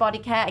 enjoy my body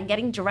care and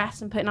getting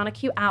dressed and putting on a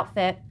cute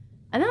outfit.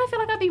 And then I feel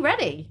like I'd be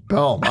ready.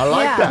 Boom. I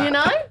like that. You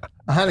know?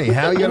 Honey,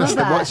 how are you going to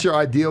start? What's your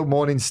ideal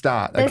morning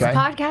start? This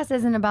podcast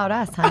isn't about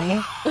us,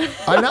 honey.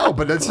 I know,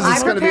 but this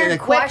is going to be an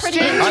question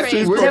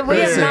that we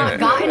have not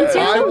gotten to.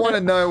 I want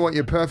to know what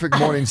your perfect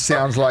morning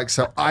sounds like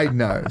so I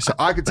know. So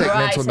I can take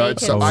mental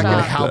notes so I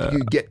can help you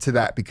get to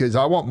that, because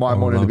I want my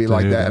morning to be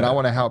like that and I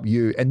want to help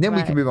you. And then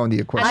we can move on to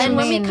your question. And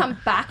then when we come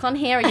back on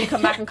here and you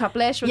come back on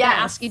Coupleish, we're going to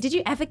ask you, did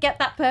you ever get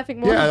that perfect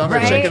morning? Yeah, and I'm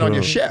going to check in on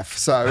your chef,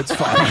 so it's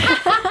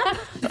fine.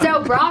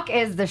 So Brock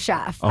is the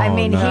chef. I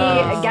mean,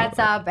 he gets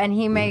up and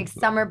he makes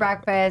summer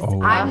breakfast.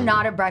 I'm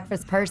not a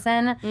breakfast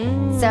person.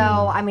 So,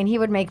 I mean, he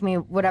would make me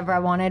whatever I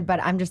wanted,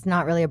 but I'm just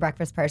not really a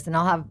breakfast person.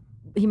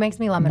 He makes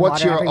me lemon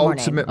water every morning.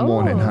 What's your ultimate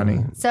morning,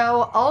 honey?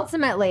 So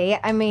ultimately,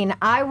 I mean,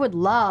 I would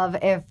love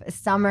if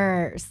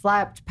Summer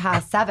slept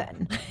past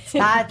 7.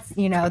 That's,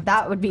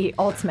 that would be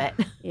ultimate.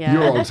 Yeah.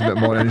 Your ultimate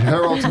morning.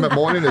 Her ultimate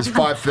morning is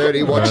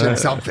 5:30 watching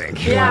something.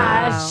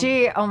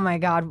 Yeah, oh my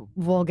God,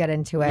 we'll get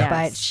into it.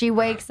 But she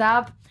wakes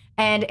up.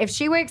 And if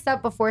she wakes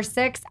up before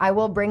 6, I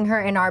will bring her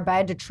in our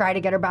bed to try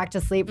to get her back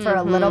to sleep for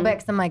a little bit.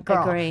 Because I'm like,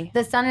 girl,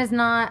 the sun is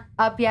not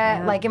up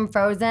yet, like in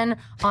Frozen.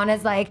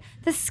 Anna's like,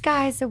 the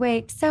sky's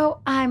awake,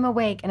 so I'm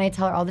awake. And I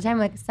tell her all the time,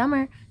 like,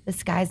 Summer, the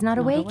sky's not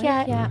awake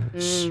yet.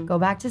 Shh, go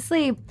back to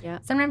sleep. Yeah.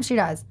 Sometimes she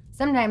does.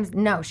 Sometimes,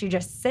 no, she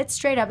just sits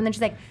straight up. And then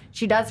she's like,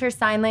 she does her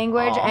sign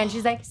language. And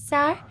she's like,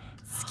 sir,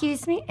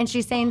 excuse me. And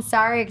she's saying,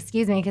 sorry,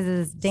 excuse me, because of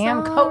this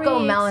damn Coco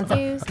Melon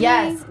song.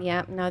 Yes.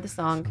 Yeah, know the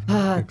song.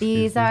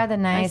 These are the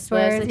nice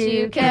words that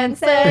you can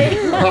say.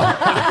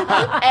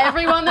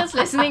 Everyone that's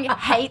listening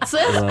hates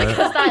us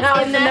because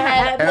that's in their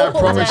head. And I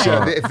promise you,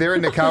 if they're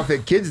in the car with their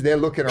kids, they're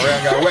looking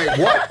around going, wait,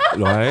 what?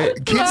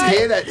 Right. Kids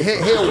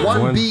hear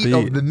one beat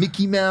of the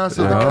Mickey Mouse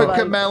or the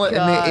Coco Melon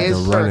and their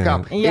ears perk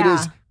up. Yeah. It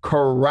is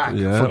correct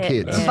for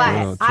kids.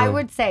 But I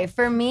would say,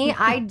 for me,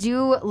 I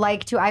do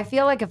like to, I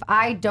feel like if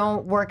I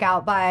don't work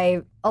out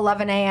by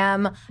 11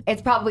 a.m.,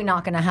 it's probably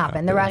not going to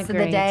happen the rest of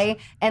the day.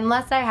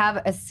 Unless I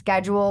have a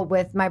schedule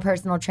with my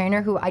personal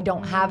trainer, who I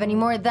don't have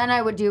anymore, then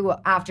I would do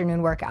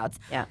afternoon workouts.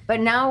 Yeah.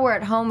 But now we're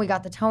at home, we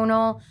got the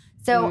tonal.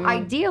 So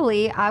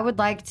ideally, I would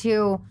like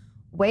to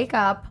wake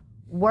up,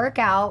 work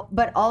out,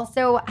 but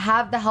also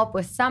have the help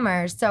with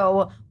Summer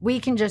so we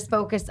can just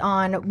focus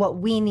on what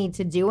we need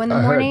to do in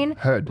the morning.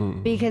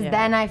 Because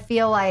then I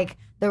feel like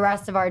the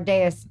rest of our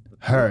day is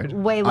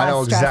way less I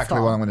know exactly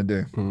stressful. what I'm going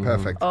to do.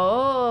 Perfect.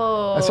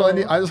 Oh. That's what I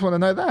need. I just want to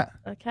know that.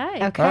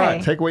 Okay. All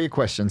right, take away your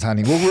questions,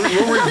 honey. We'll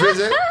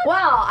revisit.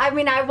 Well, I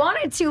mean, I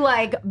wanted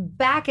to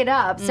back it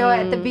up. So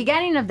at the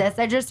beginning of this,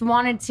 I just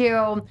wanted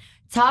to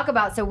talk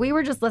about, so we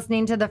were just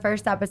listening to the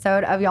first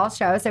episode of y'all's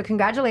show. So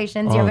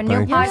congratulations. You have a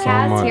new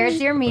podcast here at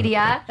Dear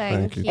Media.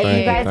 Thank you. If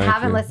you guys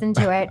haven't listened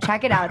to it,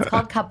 check it out. It's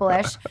called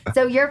Coupleish.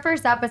 So your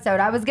first episode,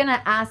 I was going to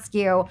ask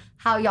you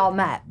how y'all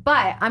met,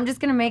 but I'm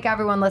just going to make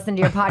everyone listen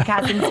to your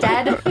podcast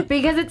instead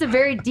because it's a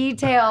very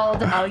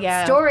detailed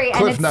story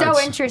and it's so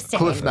interesting.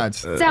 Cliff notes.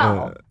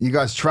 So you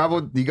guys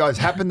traveled, you guys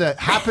happen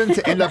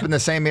to end up in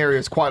the same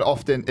areas quite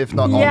often, if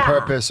not on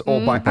purpose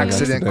or by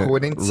accident,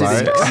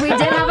 coincidence. We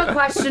did have a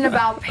question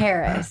about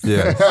Paris.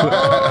 Yeah.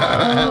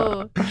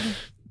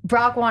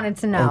 Brock wanted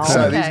to know.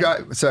 So these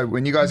guys. So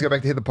when you guys go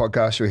back to hear the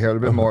podcast, you'll hear a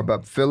little bit more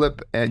about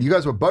Philip. And you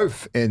guys were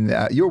both in.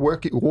 You were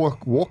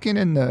walking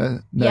in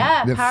the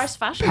Paris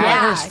Fashion Week.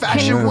 Paris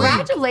Fashion Week.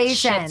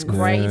 Congratulations! Shit's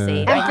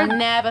crazy. Yeah. I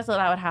never thought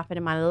that would happen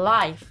in my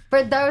life.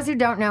 For those who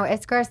don't know,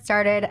 Iskra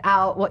started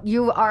out.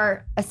 You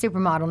are a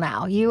supermodel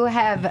now. You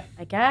have,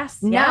 I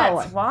guess. No,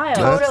 yeah, it's wild.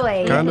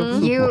 Totally. Kind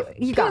of You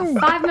got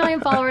 5 million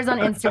followers on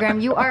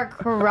Instagram. You are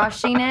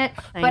crushing it.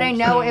 But I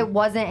know it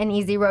wasn't an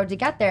easy road to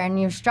get there, and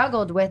you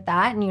struggled with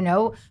that. And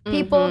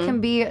people can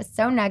be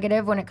so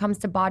negative when it comes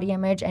to body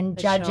image and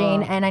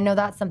judging. And I know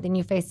that's something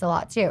you faced a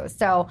lot too.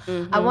 So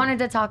I wanted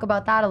to talk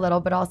about that a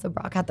little, but also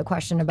Brock had the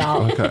question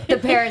about the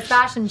Paris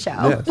fashion show.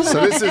 Yeah.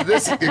 So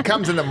it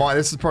comes into mind.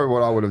 This is probably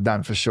what I would have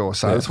done for sure.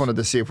 So I just wanted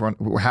to see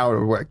how it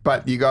would work.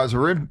 But you guys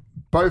were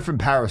both in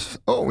Paris.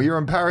 Oh, you're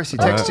in Paris. He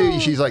texts you.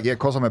 She's like, yeah, of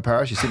course I'm in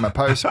Paris. You see my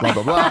post, blah,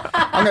 blah, blah.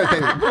 I'm going to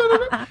take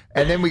it.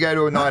 And then we go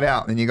to a night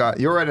out and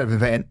you're at an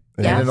event.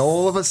 And then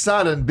all of a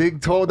sudden,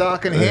 big, tall,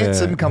 dark, and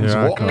handsome comes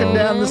walking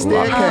down the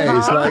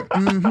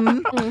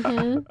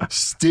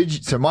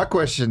staircase. So my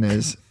question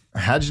is,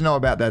 how'd you know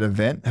about that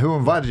event? Who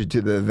invited you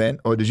to the event?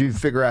 Or did you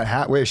figure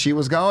out where she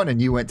was going and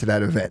you went to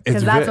that event?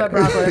 Because that's what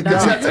Brock would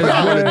have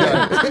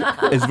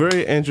done. It's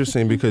very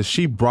interesting because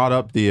she brought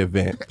up the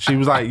event. She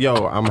was like,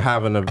 yo, I'm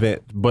having an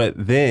event. But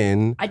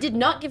then... I did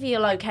not give you a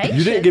location.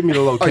 You didn't give me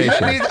the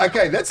location.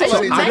 Okay, that's all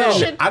I need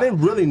to know. I didn't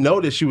really know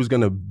that she was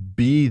going to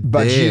be there.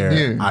 But you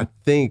knew. I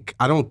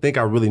don't think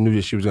I really knew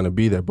that she was going to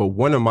be there. But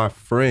one of my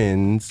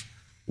friends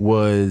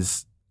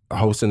was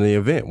hosting the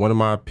event. One of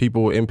my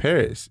people in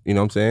Paris. You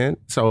know what I'm saying?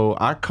 So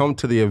I come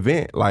to the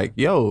event like,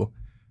 yo,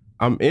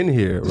 I'm in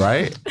here,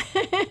 right?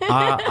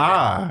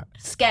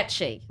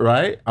 Sketchy.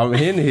 Right? I'm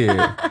in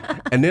here.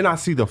 And then I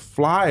see the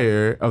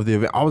flyer of the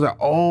event. I was like,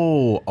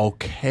 oh,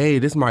 okay,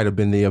 this might have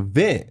been the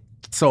event.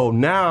 So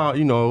now,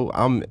 you know,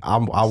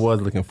 I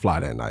was looking fly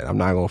that night. I'm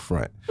not gonna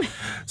front.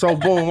 So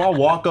boom, I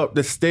walk up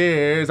the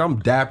stairs.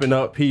 I'm dapping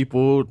up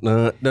people.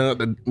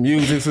 The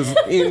music is,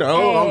 you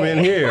know, I'm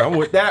in here. I'm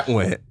with that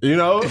one. You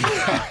know.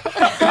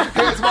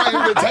 Here's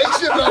my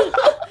invitation.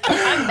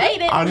 I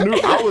made it. I knew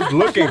I was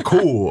looking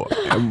cool,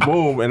 and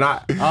boom, and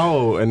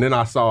then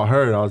I saw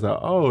her, and I was like,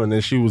 oh, and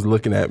then she was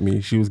looking at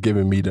me. She was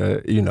giving me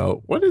the, you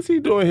know, what is he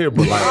doing here?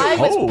 But like, I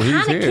was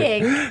he's here.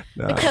 panicking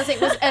because it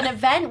was an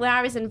event where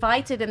I was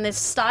invited, and this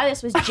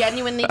stylist was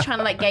genuinely trying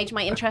to like gauge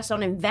my interest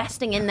on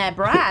investing in their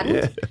brand.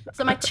 Yeah.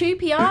 So my two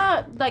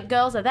PR like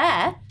girls are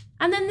there.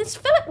 And then this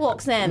Philip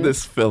walks in.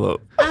 This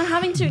Philip. I'm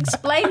having to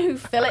explain who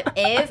Philip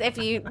is. If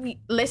you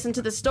listen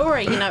to the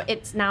story, you know,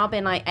 it's now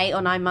been like 8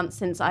 or 9 months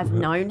since I've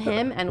known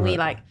him. And we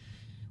like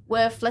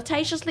were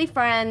flirtatiously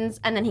friends.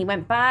 And then he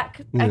went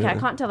back. Okay, I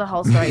can't tell the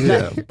whole story,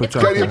 but it's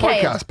go to your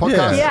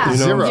podcast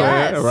zero.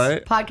 Yes.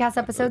 Right? Podcast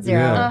episode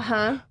 0.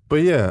 Uh-huh.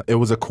 But yeah, it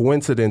was a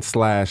coincidence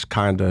 /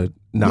 kind of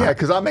not. Yeah,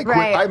 because I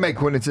make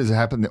coincidences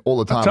happen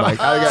all the time. Like,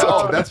 I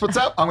go, that's what's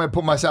up. I'm going to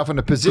put myself in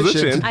a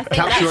position to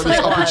capture this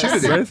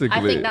opportunity. Basically.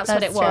 I think that's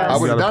what it was. I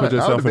would have done put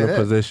yourself in a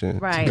position.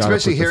 Right.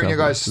 Especially hearing your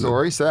guys'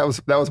 story. So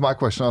that was my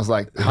question. I was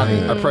like,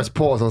 honey, I pressed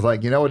pause. I was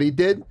like, you know what he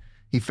did?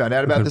 He found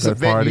out about this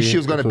event. She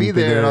was going to be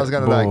there, and I was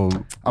going to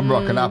like, I'm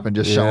rocking up and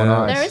just showing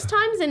eyes. There is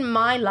times in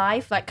my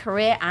life, like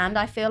career, and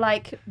I feel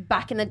like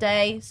back in the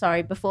day,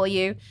 before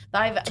you,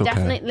 that I've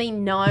definitely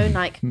known,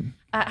 like,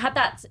 had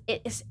that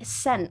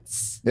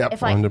sense. Yep.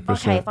 If like, 100%.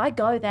 okay, if I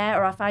go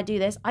there or if I do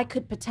this, I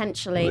could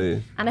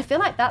potentially. And I feel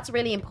like that's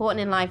really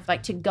important in life,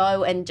 like to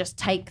go and just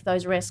take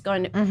those risks, go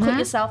and put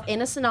yourself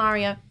in a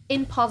scenario,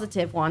 in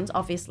positive ones,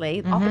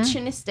 obviously,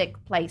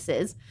 opportunistic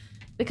places.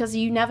 Because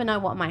you never know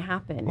what might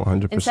happen.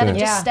 100%. Instead of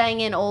just staying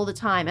in all the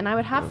time. And I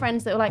would have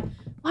friends that were like,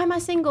 why am I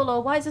single?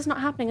 Or why is this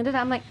not happening? And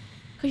I'm like,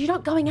 because you're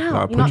not going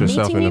out. You're not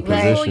meeting new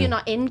people. You're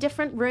not in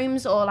different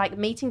rooms or like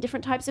meeting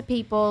different types of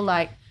people.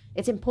 Like,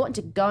 it's important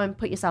to go and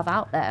put yourself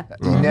out there.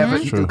 You never,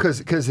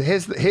 because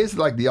here's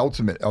like the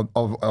ultimate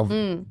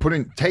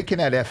of taking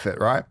that effort,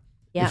 right?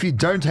 Yeah. If you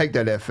don't take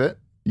that effort,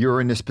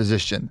 you're in this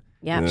position.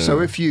 Yeah. So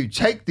if you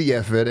take the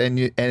effort and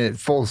it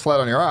falls flat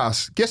on your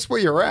ass, guess where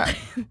you're at?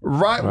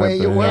 Right where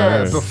you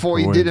were before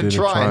you didn't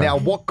try. Now,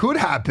 what could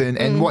happen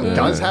and what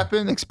does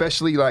happen,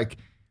 especially like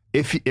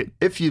if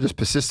you just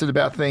persistent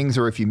about things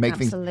or if you make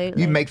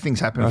things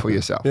happen for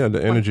yourself. Yeah,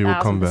 the energy will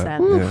come back.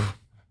 Yeah.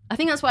 I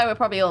think that's why we're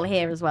probably all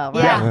here as well,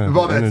 right? Yeah,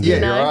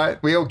 you're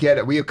right. We all get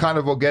it. We kind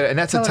of all get it. And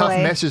that's a tough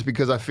message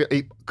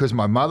because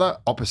my mother,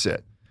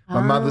 opposite.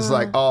 My mother's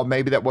like, oh,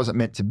 maybe that wasn't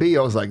meant to be.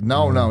 I was like,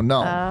 no.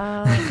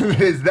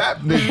 There's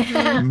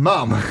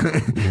mum.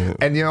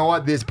 And you know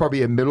what? There's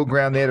probably a middle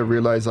ground there to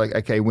realize like,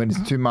 okay, when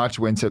it's too much,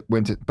 when to,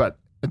 but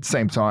at the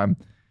same time,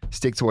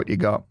 stick to what you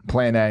got.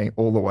 Plan A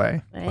all the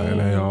way.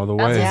 Plan A all the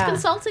way. That's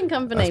his consulting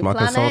company. That's my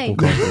Plan consulting A.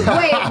 company.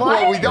 Wait, what?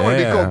 Well, we don't want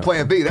to be called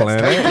Plan B.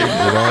 That's taken. You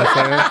know what I'm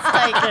saying? That's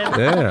taken.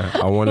 Yeah,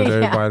 I wanted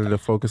everybody to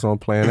focus on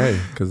Plan A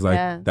because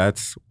like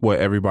that's what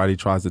everybody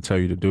tries to tell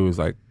you to do is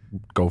like,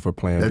 go for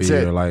Plan B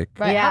or like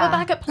have a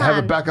backup plan.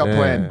 Have a backup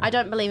plan. I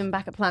don't believe in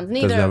backup plans.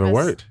 Neither never of us.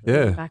 worked.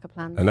 Yeah, backup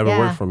plans. It never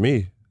worked for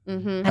me. I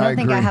don't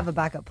think I have a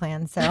backup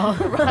plan, so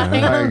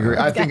I agree.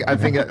 I think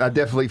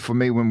definitely for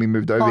me when we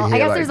moved over here. I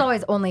guess there's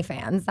always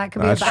OnlyFans. That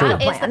could be a backup true.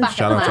 plan. It's the backup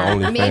Shout out to plan.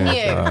 OnlyFans. Me and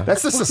you.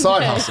 That's just a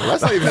side hustle.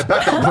 That's not even a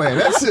backup plan.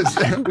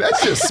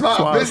 That's just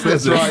smart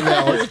business right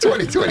now. It's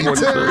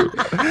 2022.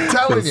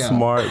 Telling you.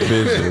 Smart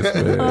business,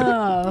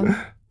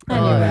 man.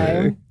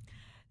 Anyway,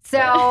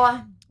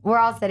 so we're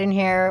all sitting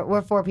here.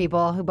 We're 4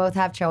 people who both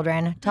have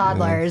children,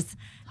 toddlers.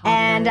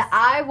 And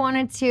I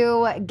wanted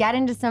to get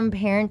into some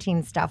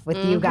parenting stuff with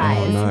you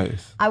guys. Oh,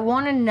 nice. I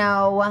want to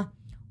know,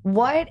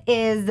 what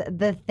is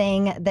the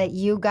thing that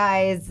you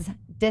guys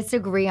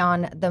disagree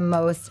on the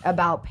most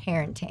about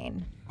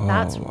parenting?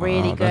 That's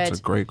really good. That's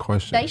a great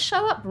question. They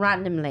show up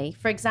randomly.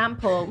 For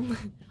example,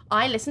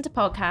 I listen to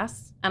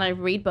podcasts and I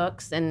read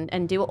books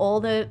and do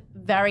all the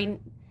very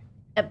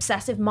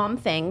obsessive mom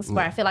things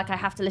where I feel like I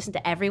have to listen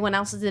to everyone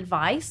else's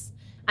advice.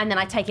 And then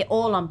I take it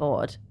all on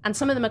board. And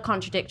some of them are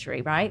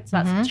contradictory, right?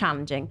 So that's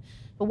challenging.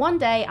 But one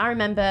day, I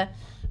remember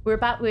we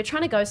were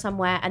trying to go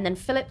somewhere, and then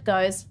Philip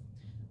goes,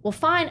 well,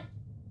 fine,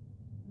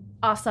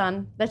 our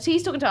son.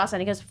 He's talking to our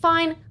son. He goes,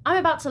 fine, I'm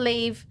about to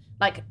leave.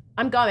 Like,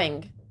 I'm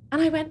going.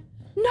 And I went,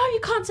 no, you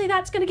can't say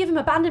that. It's going to give him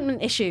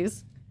abandonment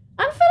issues.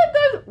 And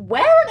Philip goes,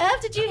 where on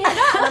earth did you hear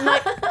that? And I'm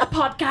like, a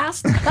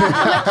podcast. I'm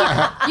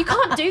like, you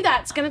can't do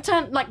that. It's going to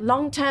turn like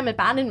long-term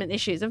abandonment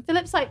issues. And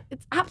Philip's like,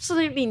 it's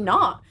absolutely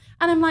not.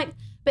 And I'm like,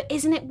 but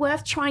isn't it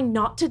worth trying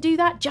not to do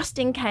that just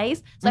in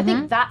case? So I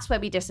think that's where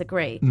we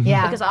disagree.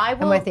 Yeah, because I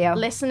will I'm with you.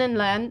 listen and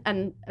learn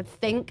and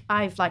think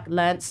I've like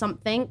learned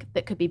something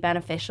that could be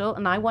beneficial,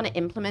 and I want to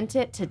implement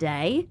it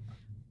today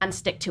and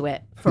stick to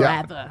it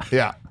forever.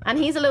 Yeah. And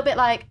he's a little bit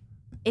like,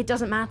 it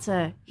doesn't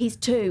matter. He's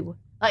 2.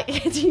 Like,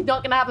 he's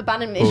not going to have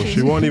abandonment issues.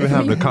 She won't even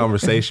have the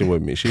conversation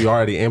with me. She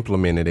already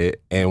implemented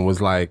it and was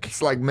like... It's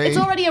like me. It's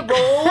already a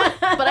rule,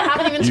 but I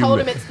haven't even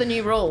told him it's the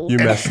new rule. You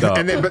messed up.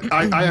 And then, but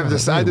I have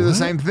decided to do the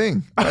same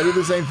thing. I do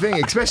the same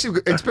thing,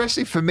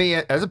 especially for me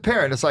as a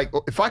parent. It's like,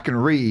 if I can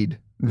read,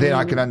 then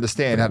I can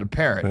understand how to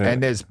parent. Yeah.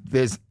 And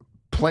there's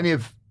plenty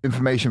of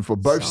information for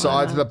both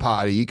sides of the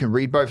party. You can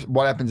read both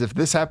what happens if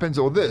this happens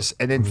or this,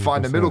 and then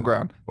find a middle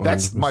ground.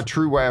 That's my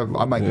true way of,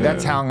 I'm like,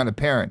 that's how I'm going to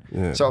parent.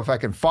 Yeah. So if I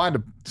can find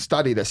a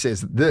study that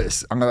says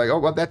this, I'm going to like, oh,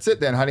 well, that's it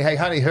then, honey. Hey,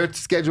 honey, her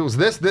schedule's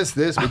this,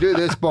 we do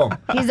this, boom.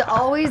 He's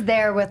always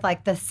there with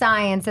like the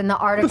science and the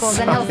articles,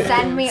 and he'll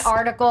send me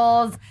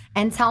articles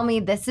and tell me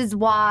this is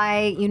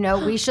why,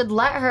 we should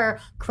let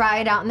her cry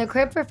it out in the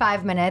crib for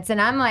 5 minutes.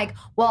 And I'm like,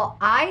 well,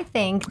 I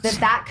think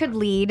that could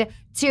lead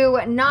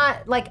to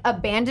not like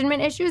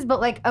abandonment issues,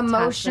 but like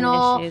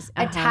emotional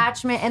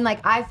attachment. And like,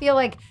 I feel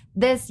like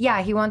this,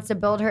 he wants to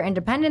build her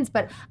independence,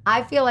 but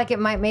I feel like it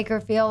might make her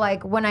feel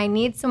like when I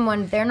need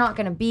someone, they're not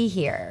going to be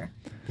here.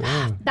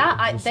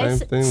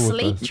 This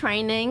sleep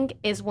training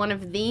is one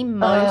of the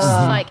most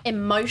like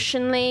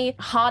emotionally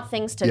hard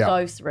things to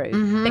go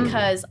through,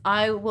 because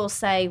I will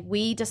say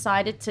we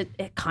decided to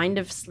kind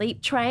of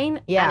sleep train,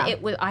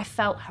 and I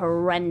felt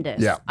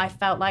horrendous. I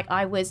felt like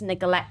I was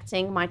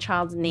neglecting my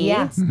child's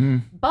needs,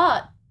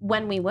 but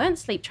when we weren't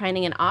sleep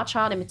training, and our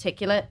child in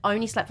particular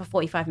only slept for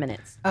 45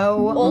 minutes.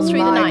 All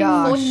through the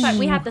night. 45,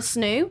 we had the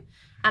snoo,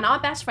 and our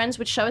best friends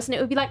would show us, and it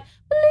would be like,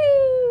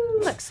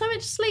 blue, like so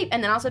much sleep.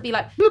 And then ours would be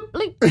like, bloop,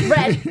 bloop,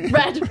 red.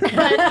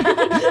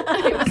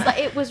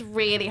 It was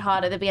really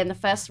hard at the beginning. The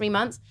first 3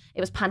 months,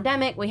 it was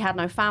pandemic. We had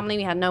no family.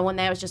 We had no one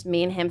there. It was just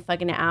me and him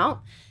thugging it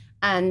out.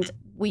 And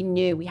we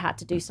knew we had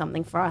to do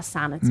something for our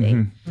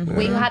sanity.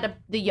 We had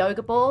the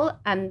yoga ball,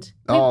 and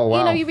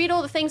you read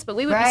all the things, but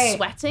we would be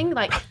sweating,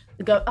 like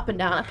go up and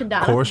down, up and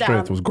down. Core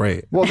strength was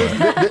great. Well,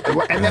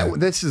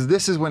 this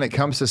is when it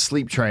comes to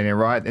sleep training,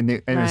 right? And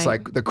it's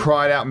like the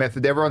cried out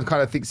method. Everyone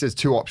kind of thinks there's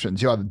 2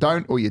 options: you either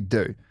don't or you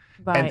do.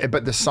 Right.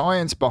 But the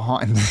science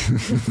behind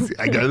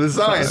I go to the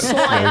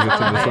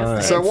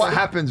science. So what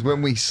happens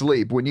when we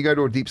sleep? When you go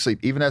to a deep sleep,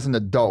 even as an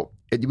adult,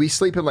 we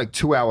sleep in like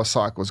 2-hour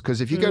cycles,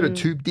 because if you go to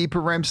too deep a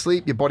REM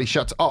sleep, your body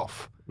shuts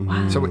off.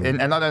 Wow. So,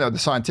 and I don't know the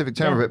scientific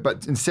term of it,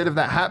 but instead of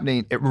that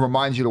happening, it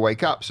reminds you to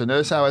wake up. So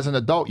notice how as an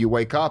adult, you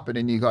wake up and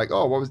then you're like,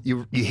 oh, what was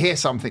you hear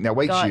something that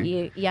wakes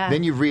you.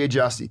 Then you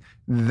readjust.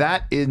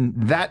 That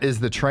is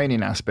the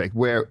training aspect,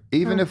 where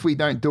even if we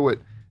don't do it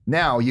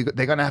now,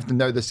 they're going to have to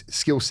know this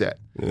skill set.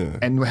 Yeah.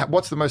 And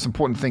what's the most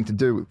important thing to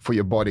do for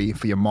your body,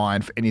 for your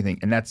mind, for anything?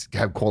 And that's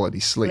have quality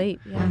sleep.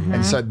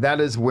 And so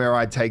that's where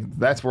I take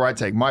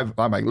I'm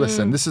like,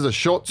 listen, this is a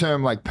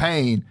short-term like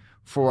pain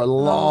for a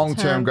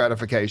long-term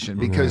gratification,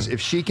 because if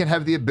she can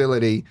have the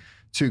ability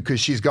to, because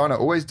she's going to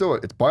always do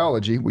it. It's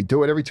biology. We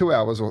do it every 2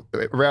 hours or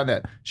around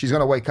that. She's going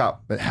to wake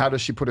up, but how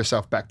does she put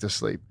herself back to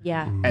sleep?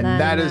 And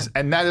that is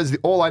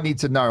all I need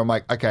to know. I'm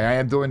like, okay, I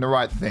am doing the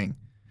right thing.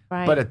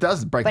 Right. But it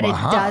does break my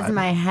heart. But it does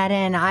my head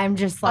in. I'm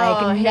just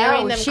like,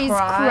 no, she's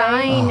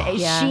crying.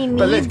 She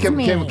needs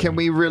me. Can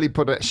we really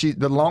put it?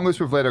 The longest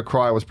we've let her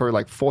cry was probably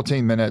like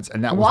 14 minutes,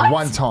 and that was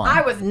one time.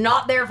 I was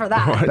not there for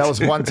that. That was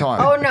one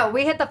time. Oh no,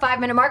 we hit the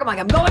 5-minute mark. I'm like,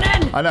 I'm going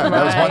in. I know.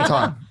 That was one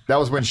time. That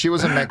was when she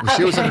was in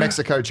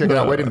Mexico checking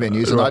out wedding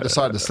venues, and I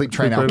decided to sleep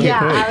train our kid.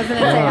 Yeah, I was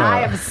going to say, I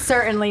have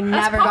certainly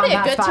never gone past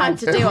 5. That's probably a good time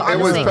to do it,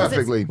 honestly. It was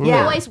perfectly. It's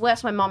always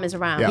worse when mom is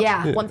around.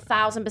 Yeah.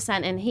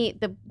 1,000%. And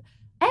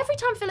every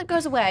time Philip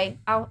goes away,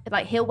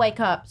 he'll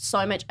wake up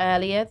so much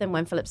earlier than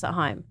when Philip's at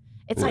home.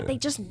 It's like they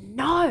just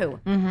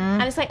know.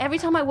 And it's like every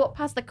time I walk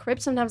past the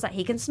crib, sometimes like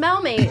he can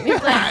smell me. And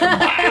he's like,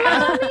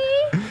 Mommy.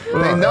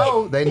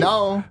 They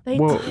know.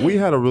 Well, we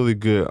had a really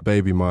good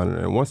baby monitor,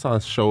 and once I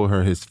showed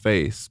her his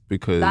face,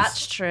 because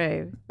that's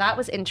true. That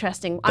was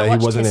interesting. That I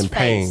watched he wasn't his in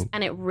face, pain,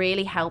 and it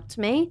really helped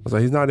me. I was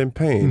like, he's not in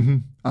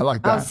pain. I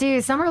like that. Oh,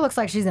 see, Summer looks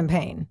like she's in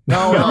pain.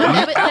 No,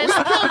 but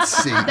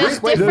there's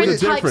different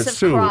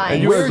types of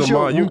crying. Where's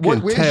your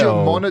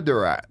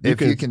monitor at? If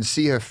you can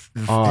see his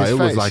face.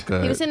 Was like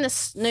he was in the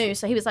snoo,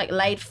 so he was like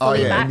laid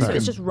fully back, so it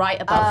was just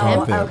right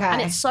above him. Okay.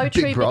 And it's so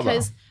true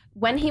because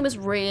when he was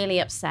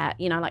really upset,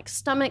 like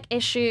stomach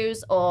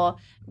issues, or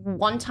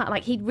one time,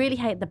 like he'd really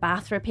hated the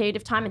bath for a period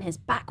of time, and his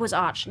back was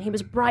arched and he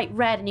was bright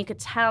red, and you could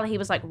tell he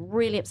was like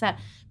really upset.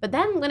 But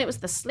then when it was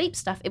the sleep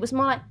stuff, it was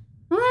more like,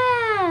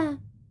 wah,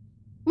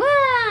 wah.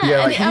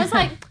 And I was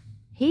like,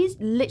 he's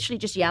literally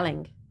just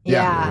yelling.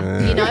 Yeah.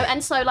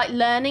 And so like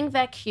learning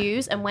their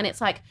cues, and when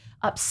it's like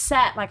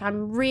upset, like I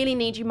really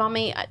need you,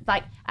 mommy,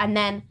 like, and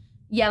then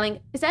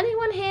yelling, "Is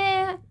anyone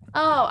here?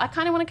 Oh, I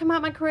kind of want to come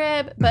out my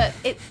crib," but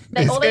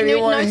all they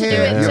know to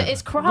do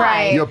is cry.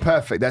 Right. You're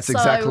perfect. That's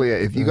exactly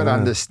it. If you got to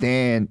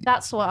understand,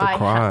 that's what I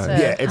had to.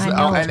 Yeah, it's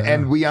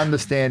and we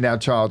understand our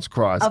child's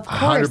cries. Of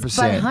course, 100%.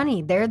 but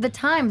honey, there are the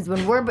times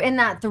when we're in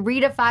that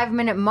 3 to 5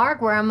 minute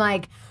mark where I'm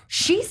like,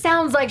 she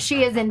sounds like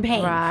she is in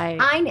pain. Right.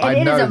 And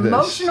it is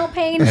emotional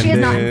pain. She is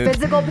not in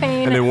physical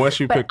pain. And then once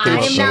you pick I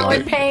am now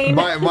in pain.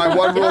 My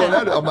one rule on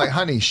that, I'm like,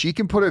 honey, she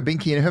can put her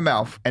binky in her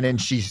mouth and then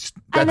she's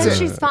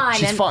fine.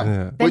 She's fine.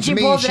 Then Which she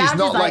means pulls it she's out,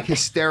 not she's like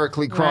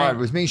hysterically crying.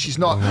 Which means she's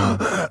not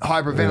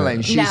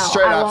hyperventilating. She's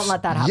straight I up won't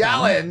let that happen.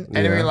 yelling and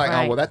then you're like,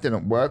 oh, well, that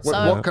didn't work.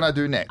 What can I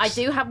do next? I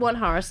do have one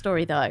horror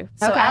story though.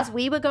 So as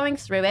we were going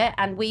through it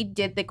and we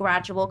did the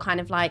gradual kind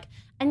of like,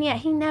 and yeah,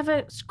 he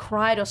never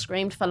cried or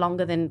screamed for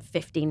longer than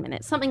 15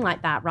 minutes, something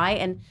like that, right?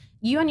 And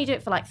you only do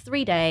it for like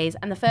 3 days,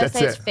 and the first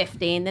day it's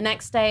 15, the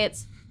next day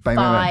it's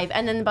 5,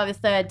 and then by the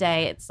third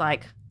day it's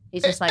like,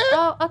 he's just like,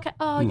 oh, okay,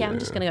 oh yeah, I'm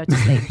just gonna go to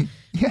sleep.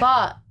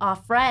 But our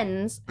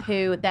friends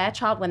who, their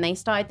child when they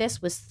started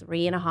this was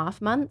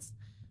 3.5 months.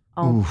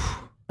 Oh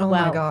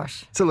my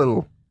gosh. It's a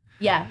little...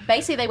 Yeah,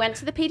 basically they went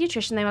to the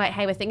pediatrician. They were like,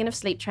 hey, we're thinking of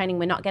sleep training.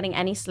 We're not getting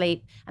any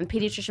sleep. And the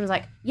pediatrician was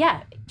like,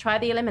 yeah, try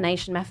the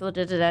elimination method.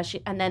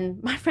 And then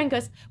my friend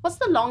goes, what's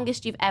the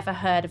longest you've ever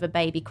heard of a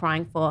baby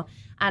crying for?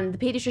 And the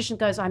pediatrician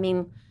goes, I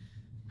mean,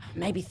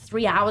 maybe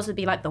 3 hours would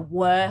be like the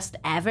worst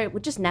ever. It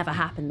would just never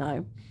happen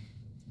though.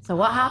 So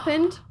what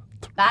happened?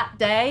 That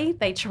day,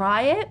 they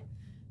try it.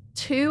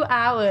 2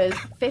 hours,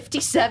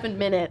 57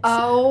 minutes.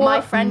 Oh, my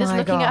friend is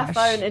looking at her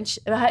gosh. phone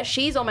and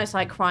she's almost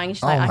like crying.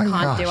 She's like, I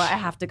can't do it. I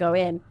have to go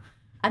in.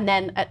 And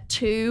then at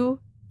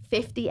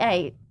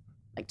 2:58,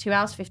 like 2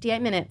 hours,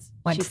 58 minutes,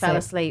 she fell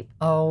asleep.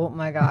 Oh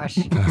my gosh.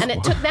 And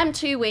it took them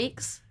 2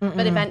 weeks,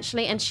 but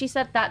eventually, and she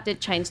said that did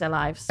change their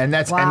lives. And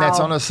that's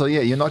honestly,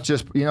 you're not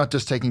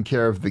just taking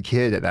care of the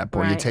kid at that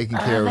point. You're taking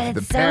care of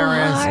the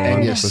parents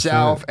and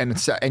yourself,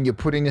 and you're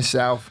putting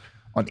yourself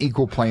on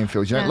equal playing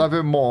fields. You don't love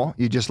her more,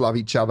 you just love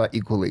each other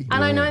equally.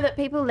 And I know that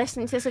people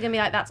listening to this are going to be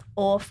like, that's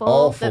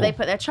awful that they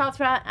put their child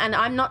through it. And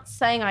I'm not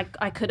saying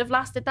I could have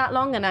lasted that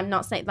long, and I'm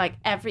not saying like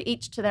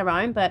each to their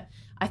own, but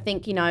I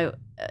think,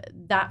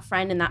 that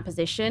friend in that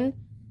position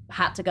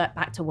had to go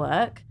back to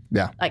work.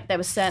 Yeah. Like there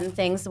were certain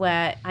things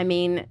where, I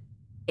mean,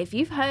 if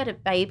you've heard a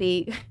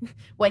baby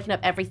waking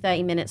up every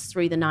 30 minutes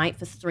through the night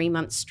for 3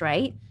 months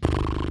straight,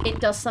 it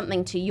does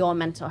something to your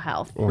mental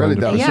health. It really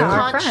does.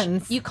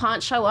 You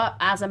can't show up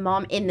as a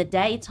mom in the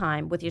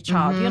daytime with your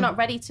child. You're not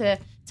ready to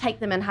take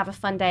them and have a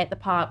fun day at the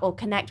park or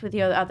connect with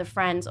your other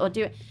friends or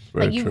do it.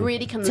 Like you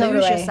really can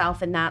lose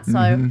yourself in that.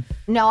 So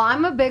no,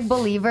 I'm a big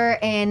believer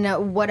in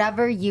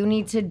whatever you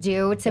need to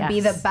do to be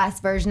the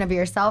best version of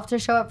yourself to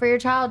show up for your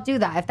child, do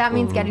that. If that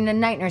means getting a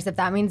night nurse, if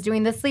that means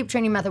doing the sleep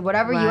training method,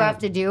 whatever you have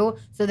to do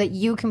so that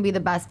you can be the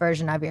best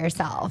version of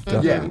yourself.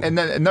 Yeah, and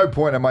then at no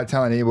point am I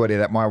telling anybody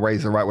that my way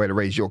is the right way to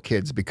raise your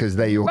kids because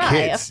they're your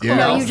kids. You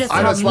know? You just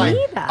tell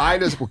me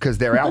that. Because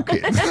they're our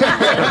kids.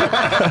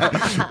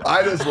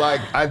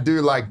 I do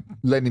like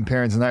letting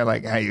parents know,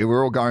 like, hey,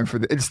 we're all going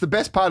through it's the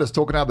best part is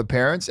talking to other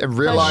parents and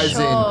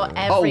realizing,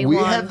 we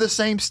have the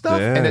same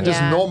stuff. And it just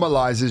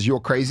normalizes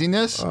your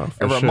craziness.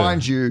 It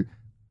reminds you,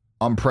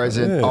 I'm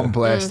present, I'm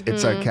blessed,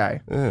 it's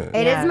okay.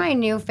 It is my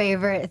new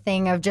favorite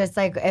thing of just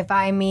like if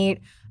I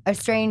meet a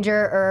stranger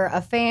or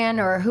a fan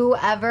or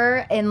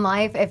whoever in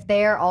life, if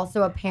they are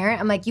also a parent,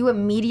 I'm like, you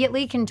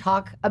immediately can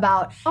talk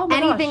about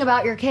anything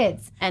about your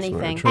kids.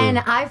 Anything. And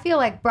I feel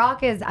like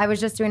I was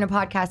just doing a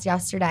podcast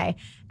yesterday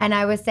and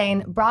I was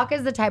saying Brock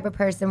is the type of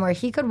person where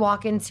he could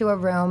walk into a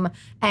room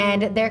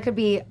and there could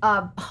be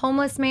a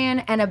homeless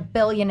man and a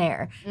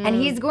billionaire. And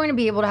he's going to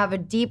be able to have a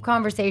deep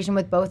conversation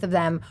with both of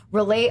them,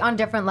 relate on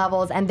different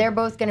levels, and they're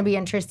both going to be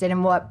interested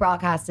in what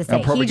Brock has to say.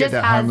 I'll probably get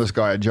that homeless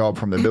guy a job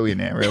from the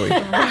billionaire, really.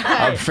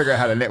 I'll figure out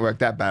how to network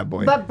that bad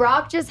boy. But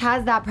Brock just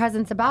has that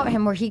presence about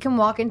him where he can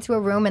walk into a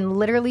room and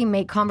literally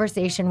make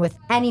conversation with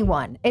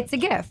anyone. It's a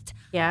gift.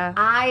 Yeah.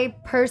 I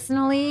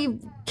personally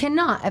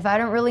cannot. If I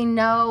don't really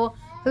know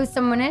who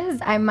someone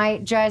is, I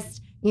might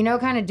just,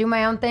 kind of do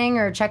my own thing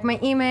or check my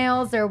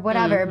emails or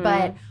whatever.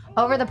 But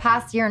over the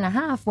past year and a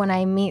half, when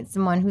I meet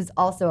someone who's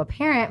also a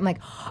parent, I'm like,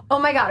 oh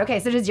my God,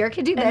 okay, so does your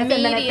kid do this? And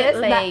then at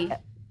this,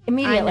 that,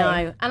 immediately.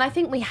 I know. And I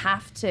think we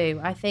have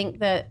to. I think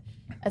that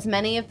as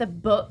many of the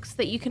books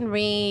that you can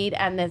read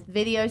and the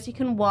videos you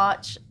can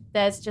watch,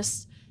 there's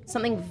just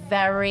something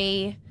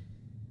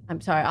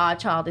our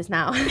child is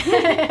now.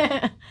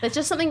 There's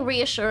just something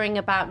reassuring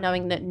about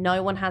knowing that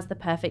no one has the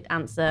perfect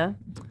answer.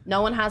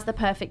 No one has the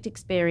perfect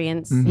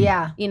experience.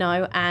 Yeah.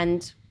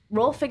 And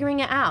we're all figuring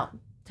it out.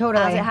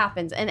 Totally. As it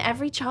happens. And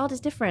every child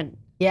is different.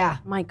 Yeah.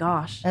 My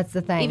gosh. That's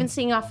the thing. Even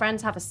seeing our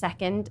friends have a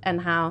second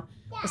and how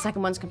the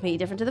second one's completely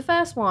different to the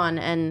first one.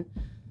 And,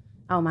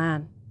 oh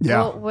man.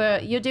 Yeah.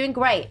 You're doing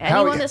great.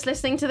 Anyone that's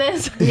listening to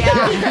this,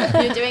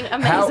 you're doing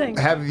amazing.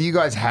 Have you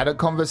guys had a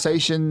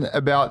conversation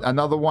about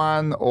another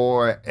one,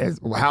 or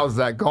how's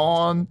that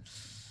gone?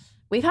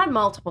 We've had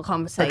multiple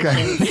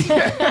conversations.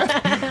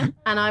 Okay.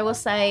 And I will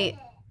say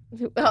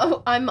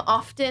I'm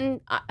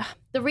often,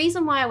 the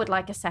reason why I would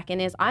like a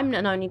second is I'm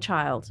an only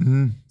child.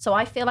 So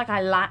I feel like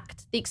I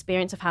lacked the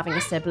experience of having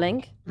a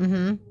sibling.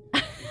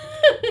 I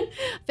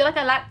feel like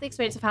I lacked the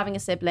experience of having a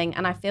sibling,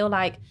 and I feel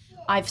like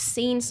I've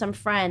seen some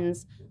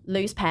friends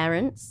lose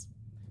parents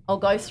or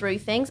go through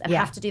things and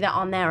have to do that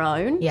on their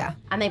own. Yeah.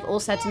 And they've all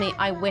said to me,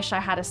 I wish I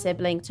had a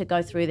sibling to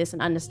go through this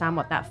and understand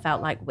what that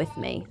felt like with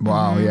me.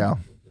 Wow, yeah.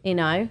 You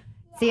know?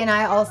 See, and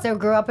I also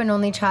grew up an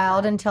only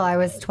child until I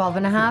was 12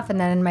 and a half, and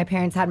then my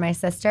parents had my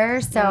sister.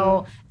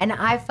 So, and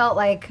I felt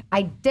like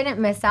I didn't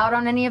miss out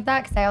on any of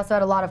that because I also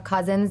had a lot of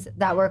cousins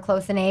that were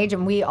close in age,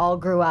 and we all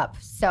grew up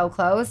so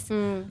close.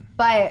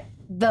 But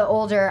the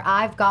older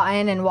I've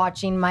gotten and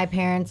watching my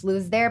parents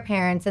lose their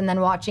parents, and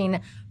then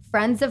watching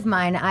friends of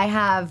mine, I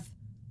have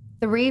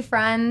 3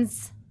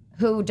 friends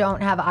who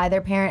don't have either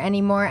parent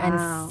anymore,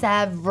 and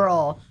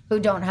several who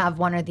don't have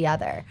one or the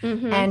other.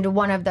 And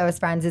one of those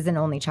friends is an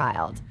only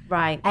child.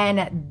 Right.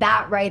 And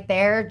that right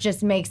there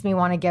just makes me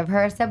want to give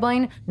her a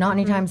sibling. Not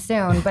anytime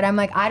soon, but I'm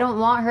like, I don't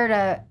want her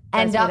to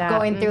end up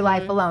going through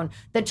life alone.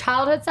 The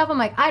childhood stuff, I'm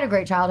like, I had a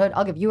great childhood.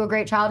 I'll give you a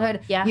great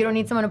childhood. Yeah. You don't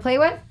need someone to play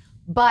with.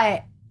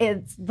 But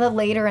it's the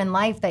later in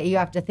life that you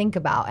have to think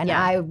about. And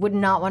I would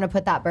not want to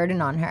put that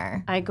burden on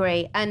her. I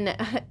agree. And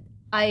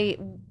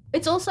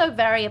it's also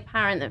very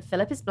apparent that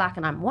Philip is black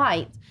and I'm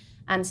white.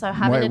 And so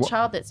having a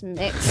child that's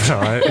mixed.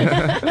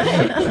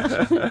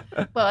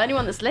 Well,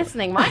 anyone that's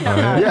listening might not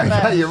know.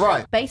 Yeah, you're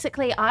right.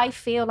 Basically, I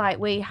feel like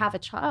we have a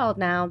child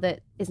now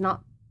that is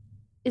not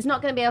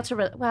going to be able to,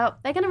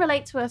 they're going to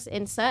relate to us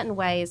in certain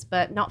ways,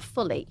 but not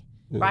fully,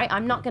 right?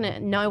 I'm not going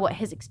to know what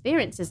his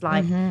experience is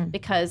like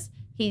because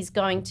he's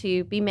going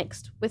to be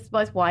mixed with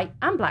both white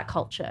and black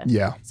culture.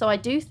 Yeah. So I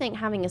do think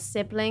having a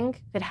sibling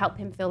could help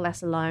him feel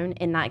less alone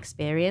in that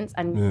experience,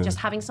 and just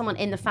having someone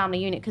in the family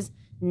unit, because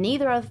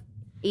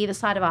either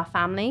side of our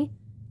family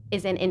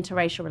is in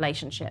interracial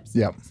relationships.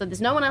 Yep. So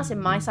there's no one else in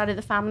my side of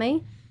the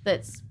family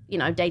that's,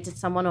 dated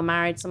someone or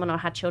married someone or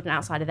had children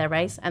outside of their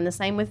race, and the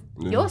same with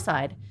your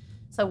side.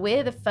 So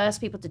we're the first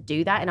people to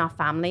do that in our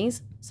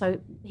families. So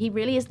he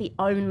really is the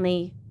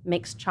only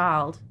mixed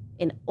child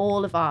in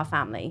all of our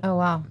family. Oh,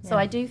 wow. So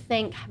I do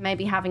think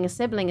maybe having a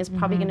sibling is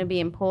probably going to be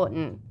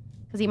important,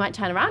 because he might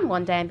turn around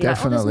one day and be like,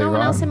 there's no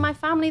one else in my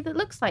family that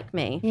looks like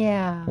me.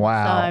 Yeah.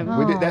 Wow.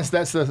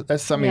 So,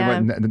 that's something we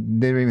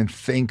didn't even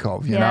think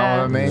of, you know what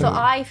I mean? So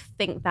I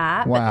think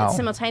that, but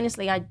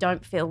simultaneously I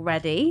don't feel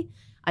ready.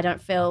 I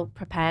don't feel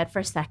prepared for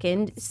a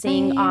second.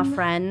 Seeing our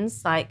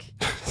friends, like,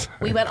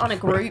 we went on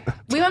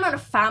a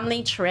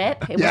family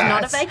trip. It was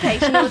not a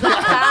vacation, it was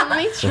a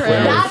family trip.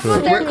 That's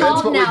what they're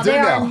called now. They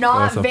are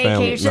not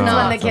vacations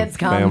when the kids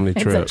come. Family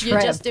trip. You're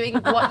just doing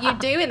what you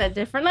do in a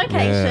different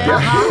location.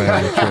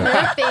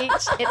 A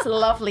beach. It's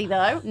lovely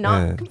though,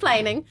 not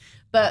complaining.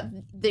 But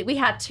we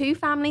had 2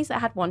 families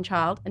that had 1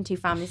 child and 2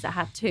 families that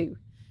had 2.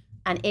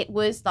 And it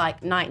was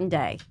like night and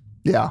day.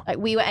 Yeah. Like,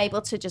 we were able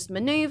to just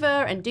maneuver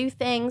and do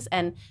things,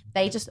 and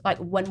they just, like,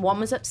 when one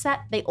was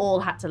upset, they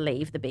all had to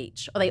leave the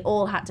beach, or they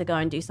all had to go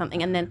and do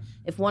something. And then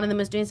if one of them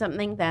was doing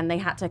something, then they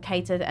had to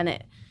cater, and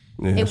it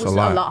was a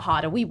lot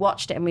harder. We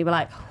watched it and we were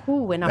like,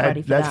 ooh, we're not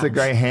ready for that. That's a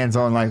great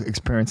hands-on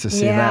experience to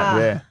see that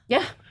there.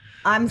 Yeah.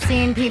 I'm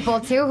seeing people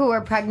too who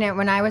were pregnant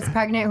when I was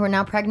pregnant who are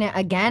now pregnant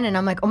again, and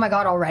I'm like, oh my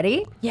God,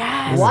 already?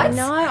 Yes. What?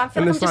 No, I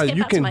feel and it's like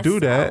you can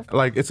do that.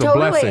 Like, it's a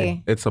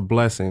blessing. It's a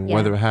blessing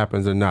whether it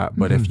happens or not.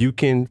 But if you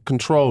can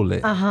control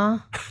it,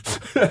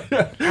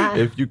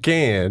 if you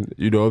can,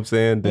 you know what I'm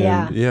saying?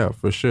 Then yeah,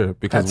 for sure.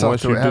 Because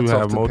once you do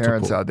have multiple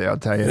parents out there, I'll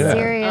tell you that.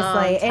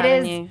 Seriously, it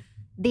is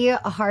the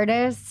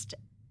hardest,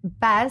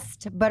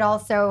 best, but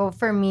also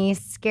for me,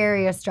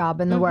 scariest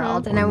job in the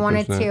world. And 100%. I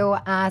wanted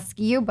to ask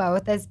you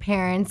both as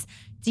parents,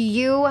 do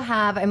you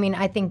have,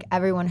 I think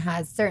everyone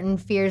has certain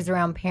fears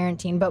around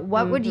parenting, but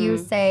what would you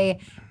say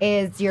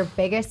is your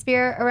biggest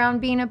fear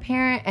around being a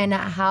parent, and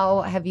how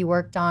have you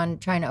worked on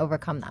trying to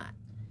overcome that?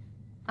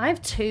 I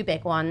have 2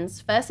 big ones.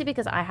 Firstly,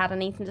 because I had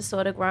an eating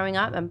disorder growing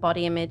up and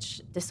body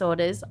image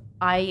disorders,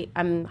 I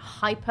am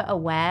hyper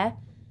aware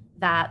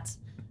that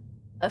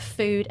of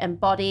food and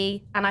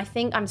body, and I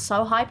think I'm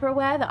so hyper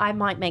aware that I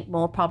might make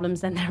more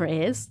problems than there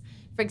is.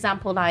 For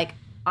example, like,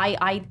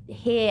 I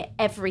hear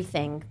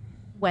everything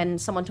when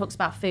someone talks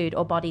about food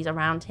or bodies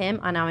around him,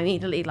 and I'm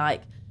immediately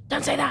like,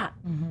 don't say that.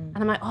 And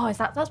I'm like, oh,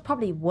 that's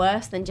probably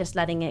worse than just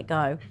letting it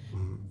go.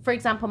 For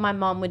example, my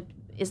mom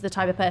is the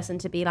type of person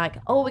to be like,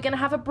 oh, we're gonna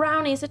have a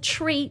brownie as a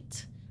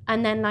treat,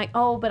 and then like,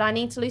 oh, but I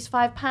need to lose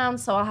 5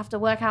 pounds, so I'll have to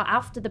work out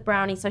after the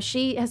brownie. So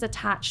she has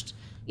attached,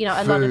 a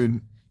lot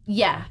of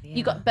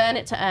you got burn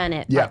it to earn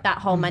it, like that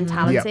whole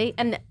mentality.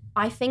 And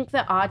I think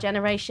that our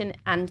generation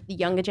and the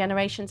younger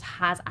generations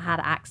has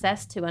had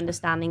access to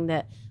understanding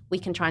that we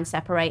can try and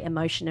separate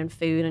emotion and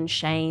food and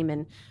shame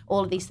and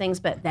all of these things,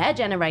 but their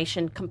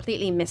generation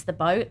completely missed the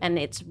boat, and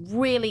it's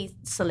really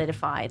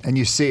solidified. And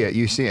you see it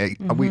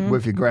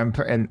with your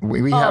grandparents, and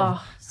we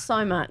have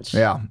so much.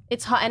 Yeah,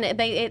 it's hard,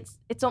 and it's.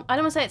 I don't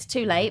want to say it's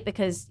too late,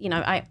 because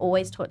I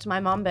always talk to my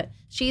mom, but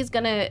she's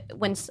gonna,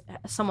 when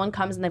someone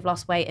comes and they've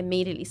lost weight,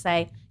 immediately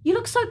say, "You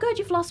look so good,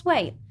 you've lost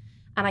weight."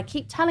 And I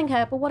keep telling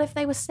her, but what if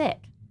they were sick?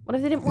 What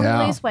if they didn't want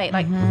to lose weight?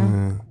 Like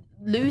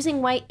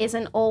losing weight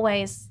isn't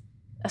always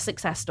a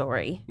success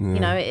story. You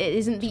know, it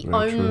isn't the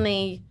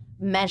only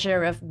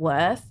measure of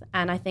worth.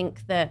 And I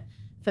think that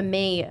for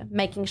me,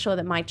 making sure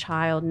that my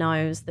child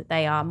knows that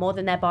they are more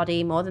than their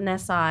body, more than their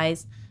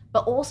size,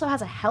 but also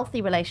has a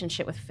healthy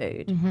relationship with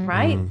food,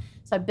 right?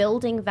 So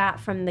building that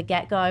from the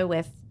get-go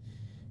with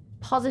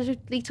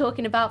positively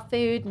talking about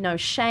food, no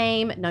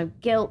shame, no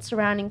guilt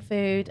surrounding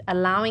food,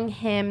 allowing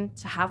him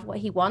to have what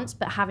he wants,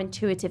 but have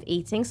intuitive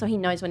eating so he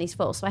knows when he's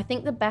full. So I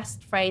think the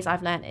best phrase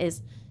I've learned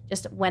is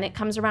just when it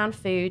comes around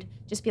food,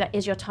 just be like,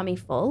 is your tummy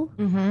full?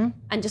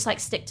 And just like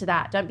stick to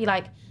that. Don't be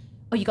like,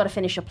 oh, you got to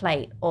finish your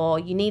plate, or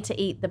you need to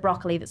eat the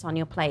broccoli that's on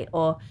your plate,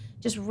 or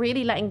just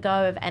really letting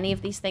go of any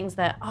of these things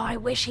that, oh, I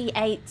wish he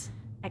ate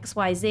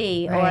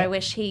XYZ, or I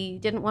wish he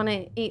didn't want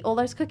to eat all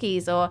those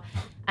cookies,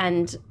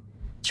 and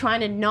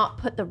trying to not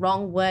put the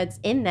wrong words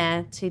in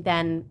there to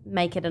then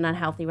make it an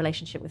unhealthy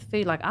relationship with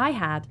food like I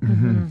had.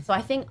 So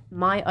I think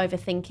my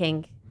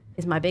overthinking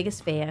is my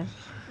biggest fear.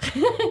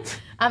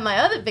 And my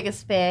other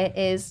biggest fear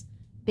is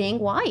being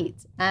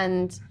white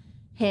and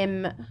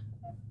him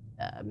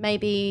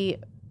maybe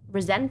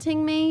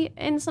resenting me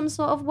in some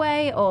sort of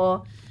way,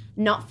 or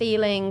not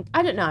feeling,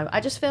 I don't know. I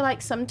just feel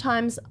like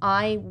sometimes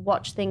I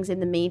watch things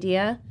in the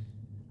media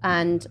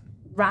and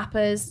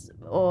rappers,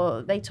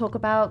 or they talk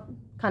about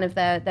kind of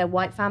their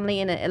white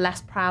family in a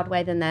less proud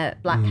way than their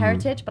black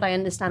heritage. But I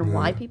understand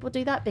why people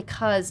do that,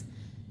 because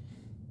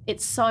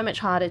it's so much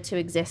harder to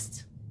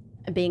exist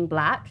being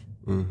black.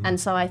 And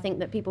so I think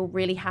that people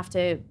really have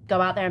to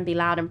go out there and be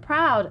loud and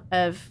proud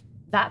of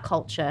that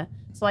culture.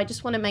 So I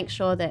just want to make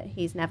sure that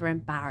he's never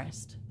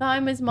embarrassed that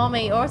I'm his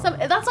mommy or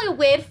something. That's like a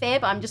weird fear,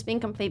 but I'm just being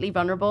completely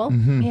vulnerable.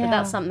 But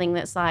that's something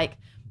that's like,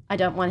 I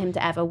don't want him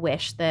to ever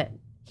wish that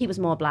he was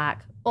more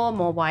black or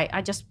more white.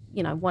 I just,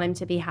 want him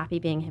to be happy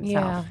being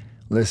himself.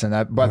 Listen,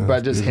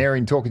 but just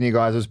talking to you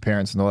guys as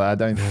parents and all that, I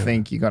don't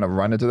think you're going to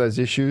run into those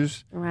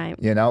issues. Right.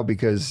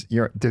 Because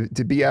you're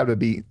to be able to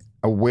be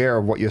aware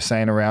of what you're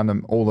saying around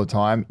them all the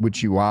time,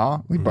 which you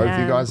are, both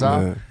you guys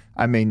are. Yeah.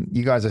 I mean,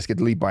 you guys just get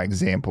to lead by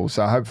example.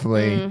 So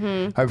hopefully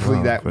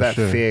that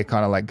fear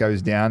kind of like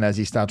goes down as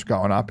he starts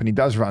growing up, and he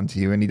does run to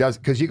you, and he does,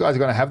 because you guys are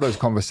going to have those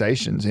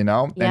conversations, and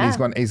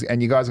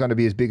you guys are going to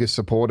be his biggest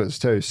supporters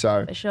too.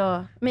 So for sure.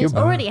 I mean, it's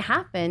already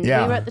happened.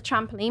 Yeah. We were at the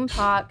trampoline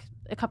park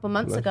a couple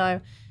months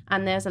ago,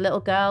 and there's a little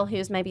girl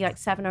who's maybe like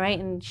 7 or 8,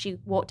 and she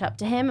walked up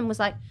to him and was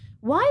like,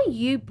 "Why are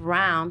you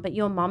brown but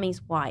your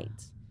mommy's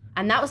white?"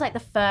 And that was like the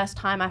first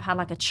time I've had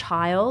like a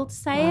child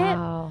say it.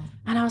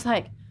 And I was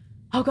like,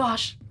 oh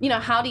gosh,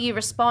 how do you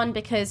respond?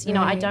 Because,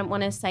 I don't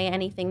want to say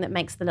anything that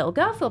makes the little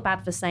girl feel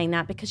bad for saying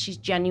that, because she's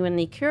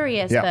genuinely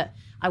curious. Yeah. But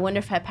I wonder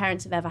if her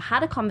parents have ever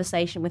had a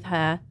conversation with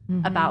her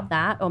about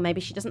that, or maybe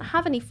she doesn't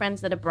have any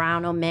friends that are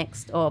brown or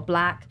mixed or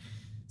black.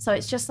 So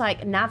it's just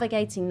like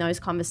navigating those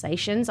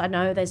conversations. I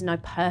know there's no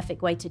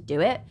perfect way to do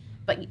it,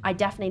 but I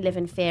definitely live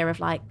in fear of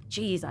like,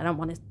 geez, I don't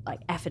want to like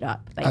F it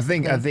up.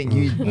 Basically. I think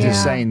you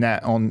just saying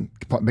that, on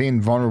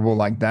being vulnerable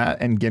like that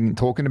and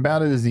talking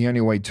about it, is the only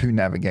way to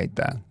navigate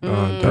that.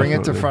 Bring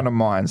it to front of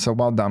mind. So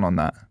well done on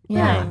that.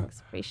 Yeah.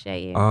 Thanks.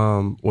 Appreciate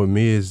you. With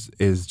me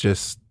is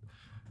just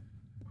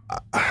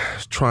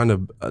trying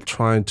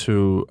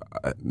to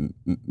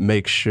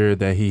make sure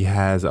that he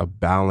has a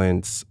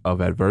balance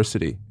of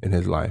adversity in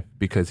his life,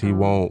 because he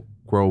won't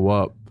grow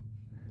up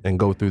and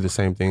go through the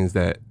same things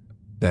that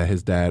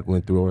his dad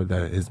went through, or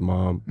that his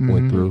mom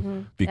went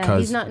through,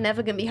 because he's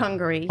never going to be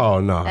hungry. Oh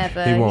no,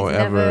 ever. He won't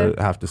ever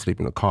have to sleep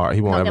in a car.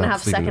 He won't ever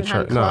have to sleep in the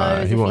church.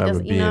 No, he won't ever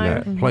be in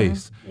that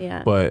place.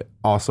 Yeah. But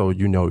also,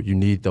 you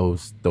need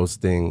those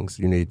things.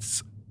 You need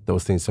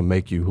those things to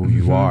make you who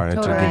you are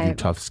and to give you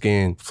tough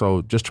skin.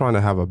 So just trying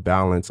to have a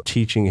balance,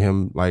 teaching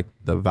him like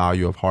the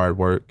value of hard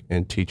work,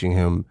 and teaching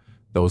him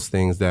those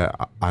things that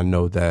I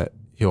know that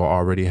he'll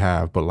already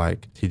have, but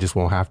like he just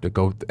won't have to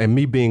go. And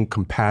me being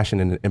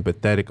compassionate and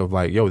empathetic of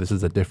like, yo, this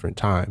is a different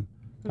time.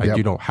 Like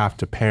you don't have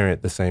to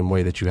parent the same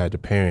way that you had to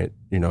parent,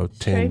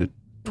 10 to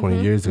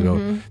 20 years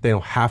ago. They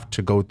don't have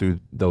to go through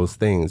those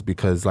things,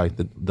 because like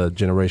the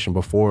generation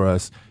before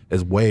us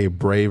is way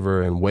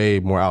braver and way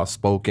more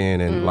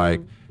outspoken, and like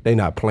they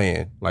not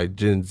playing. Like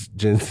Gen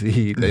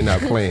Z, they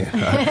not playing.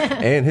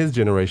 And his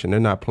generation,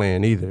 they're not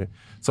playing either.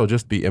 So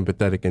just be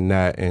empathetic in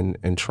that,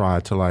 and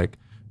try to like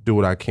do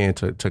what I can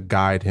to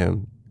guide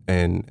him,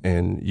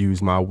 and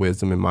use my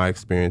wisdom and my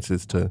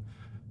experiences to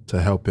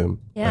help him.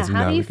 Yeah, as he how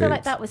do you navigates. feel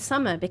like that with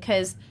Summer?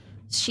 Because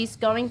she's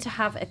going to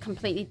have a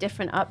completely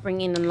different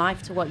upbringing in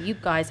life to what you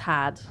guys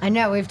had. I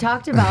know, we've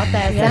talked about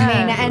this.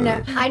 And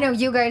I know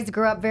you guys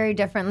grew up very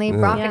differently.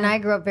 Brock and I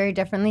grew up very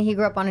differently. He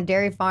grew up on a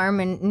dairy farm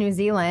in New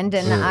Zealand,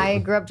 and I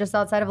grew up just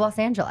outside of Los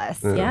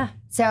Angeles. Yeah.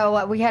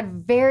 So we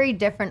had very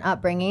different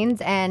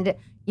upbringings, and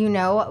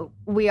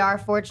we are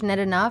fortunate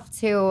enough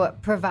to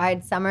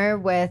provide Summer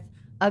with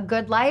a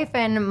good life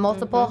and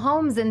multiple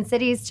homes and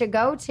cities to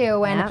go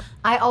to. And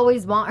I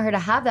always want her to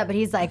have that. But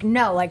he's like,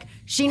 no, like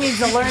she needs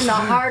to learn the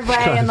hard way.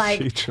 And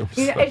like,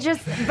 you know, it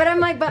just, but I'm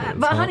like, but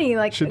honey,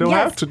 like, she don't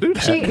have to do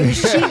that. She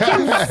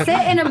can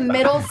sit in a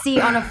middle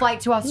seat on a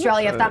flight to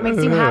Australia if that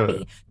makes you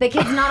happy. The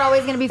kid's not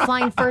always going to be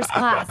flying first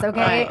class,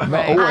 okay?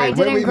 Not always. I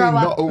didn't grow up.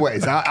 Not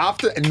always.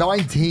 After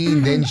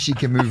 19, then she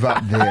can move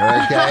up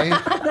there, okay?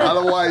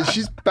 Otherwise,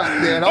 she's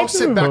back there and I'll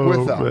sit back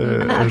with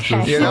her.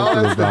 Okay. You know,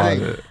 that's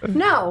the thing.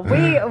 No,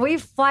 we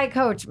fly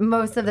coach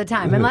most of the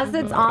time. Unless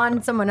it's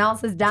on someone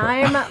else's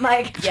dime,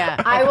 like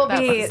I will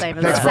be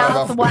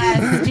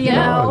Southwest, you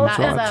know?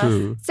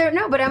 So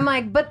no, but I'm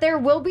like, but there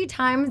will be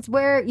times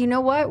where, you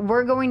know what,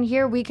 we're going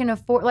here, we can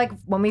afford, like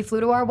when we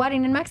flew to our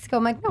wedding in Mexico,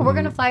 I'm like, no, we're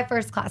going to fly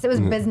first class. It was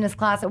business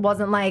class. It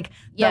wasn't like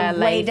the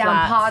lay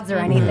down pods or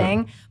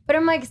anything. But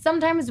I'm like,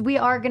 sometimes we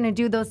are going to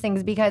do those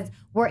things because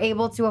we're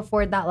able to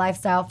afford that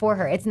lifestyle for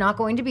her. It's not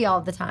going to be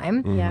all the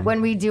time.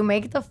 When we do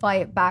make the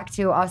flight back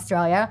to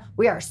Australia,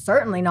 we are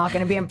certainly not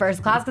going to be in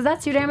first class because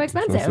that's too damn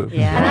expensive.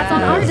 And that's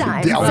on our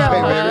dime.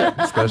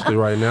 So, especially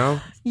right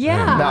now.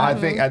 Yeah. No, I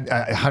think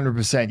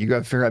 100%. You got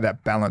to figure out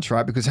that balance,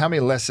 right? Because how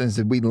many lessons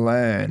did we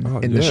learn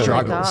in the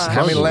struggles?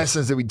 How many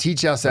lessons did we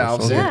teach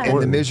ourselves in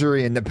the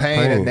misery and the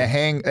pain and the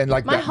hang and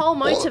like my whole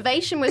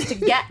motivation was to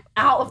get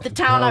out of the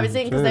town I was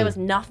in because there was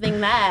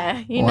nothing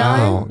there. You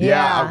know?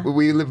 Yeah. When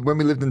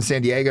we lived in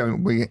San Diego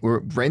and we were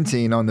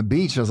renting on the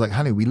beach, I was like,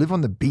 honey, we live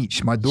on the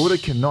beach. My daughter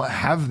cannot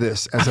have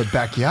this as a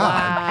backyard.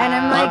 And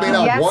I'm like,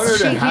 I want her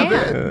to have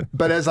it,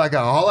 but as like a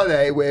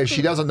holiday where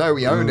she doesn't know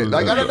we own it.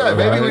 Like, I don't know.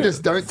 Maybe we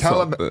just don't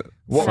tell them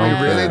what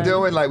we're really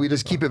doing. Like, we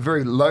just keep it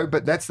very low.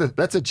 But that's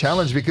a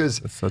challenge because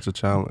it's such a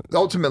challenge.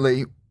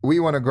 Ultimately, we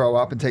want to grow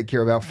up and take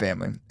care of our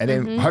family and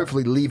then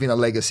hopefully leaving a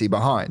legacy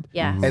behind.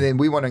 And then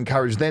we want to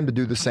encourage them to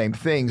do the same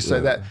thing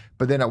so that,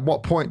 but then at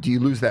what point do you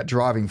lose that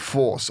driving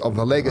force of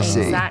the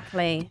legacy?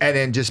 Exactly. And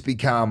then just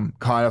become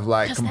kind of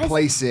like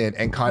complacent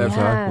and kind of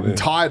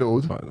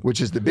entitled, which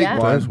is the big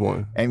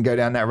one, and go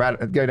down that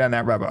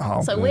rabbit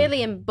hole. So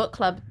weirdly in book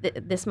club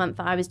this month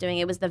that I was doing,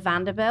 it was the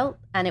Vanderbilt,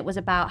 and it was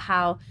about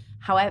how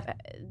however,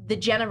 the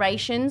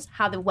generations,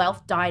 how the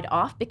wealth died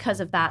off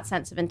because of that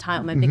sense of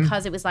entitlement,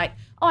 because it was like,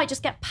 oh, I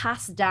just get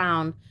passed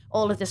down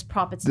all of this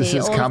property,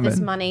 of this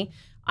money.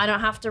 I don't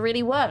have to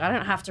really work. I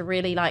don't have to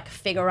really like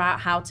figure out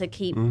how to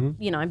keep,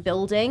 you know,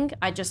 building.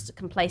 I just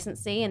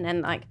complacency, and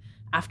then like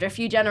after a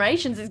few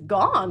generations, it's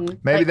gone.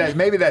 Maybe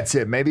that's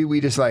it. Maybe we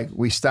just like,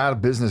 we start a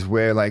business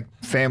where like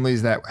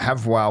families that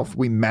have wealth,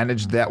 we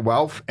manage that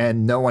wealth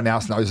and no one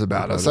else knows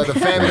about it. So the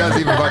family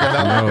doesn't even fucking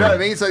know. You know what I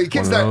mean? So the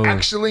kids don't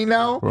actually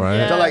know.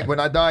 Right. They're like,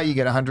 when I die, you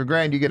get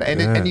 $100,000. You get,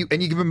 and you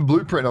give them a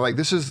blueprint. They're like,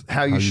 this is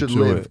how you should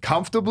live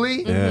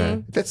comfortably.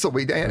 That's what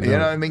we do. You know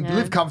what I mean?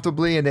 Live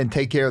comfortably and then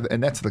take care of it.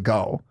 And that's the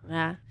goal.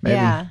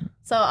 Maybe.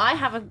 So I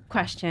have a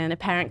question, a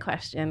parent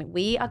question.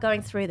 We are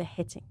going through the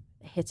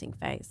hitting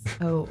phase.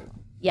 Oh.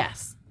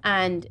 Yes.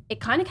 And it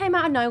kind of came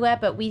out of nowhere,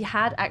 but we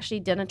had actually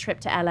done a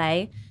trip to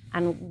LA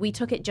and we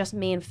took it just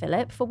me and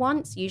Philip for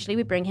once. Usually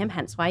we bring him,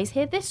 hence why he's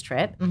here this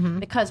trip,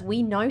 because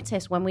we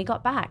noticed when we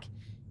got back,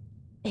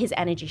 his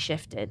energy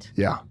shifted.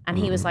 Yeah. And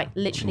he was like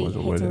literally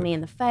hitting me in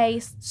the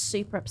face,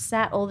 super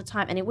upset all the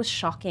time. And it was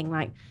shocking.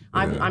 Like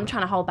I'm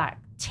trying to hold back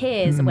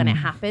tears when it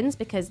happens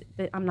because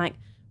I'm like,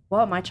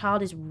 whoa, my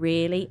child is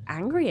really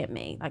angry at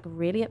me, like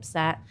really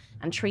upset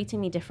and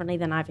treating me differently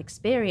than I've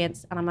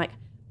experienced. And I'm like,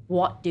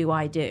 what do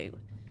I do?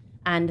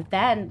 And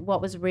then what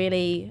was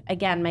really,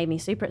 again, made me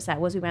super upset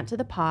was we went to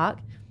the park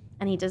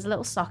and he does a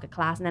little soccer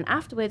class. And then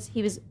afterwards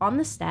he was on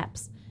the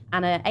steps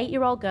and an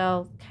 8-year-old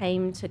girl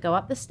came to go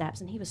up the steps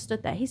and he was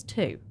stood there. He's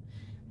 2.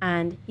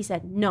 And he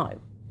said,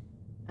 no.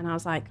 And I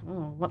was like,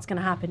 oh, what's going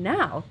to happen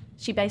now?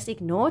 She basically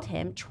ignored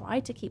him,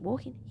 tried to keep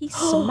walking. He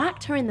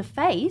smacked her in the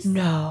face.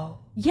 No.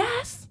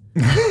 Yes.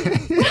 Don't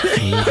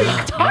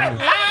laugh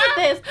at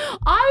this.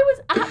 I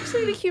was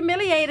absolutely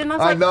humiliated. And I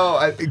was like,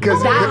 know,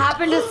 because that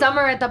happened to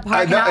Summer at the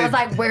park, and I was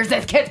like, "Where's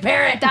this kid's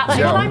parent?" That's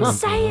what I'm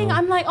saying.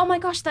 I'm like, "Oh my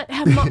gosh, that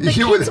her mom, the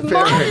you kid's were the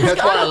parent. mom."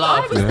 That's why I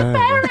laughed. I was the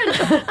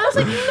parent. I was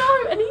like,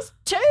 "No," and he's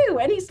 2,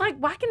 and he's like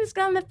whacking this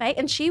girl in the face,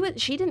 and she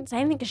didn't say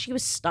anything because she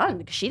was stunned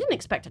because she didn't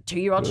expect a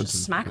 2-year-old to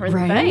just smack her in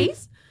the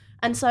face.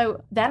 And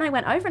so then I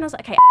went over and I was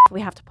like, "Okay,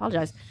 we have to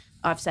apologize."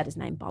 I've said his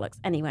name, bollocks.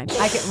 Anyway,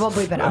 we'll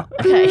bleep it out.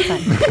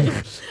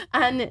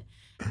 Okay.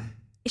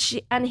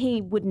 And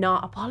he would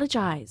not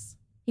apologize.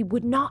 He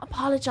would not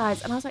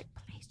apologize. And I was like,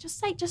 please just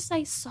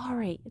say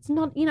sorry. It's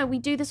not, we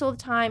do this all the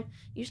time.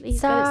 Usually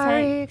he's good at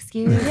saying,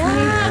 excuse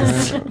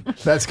me.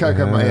 That's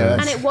Coco.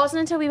 And it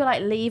wasn't until we were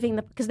like leaving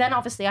because then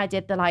obviously I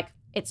did the like,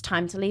 it's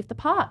time to leave the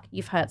park.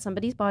 You've hurt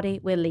somebody's body.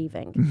 We're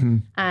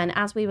leaving. And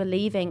as we were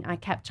leaving, I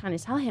kept trying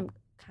to tell him,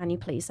 can you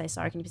please say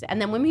sorry? Can you please say?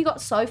 And then when we got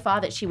so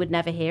far that she would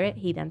never hear it,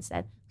 he then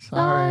said,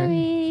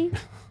 sorry. And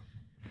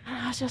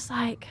I was just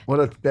like...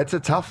 that's a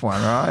tough one,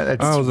 right?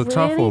 That was a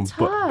tough really one. Tough.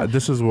 But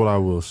this is what I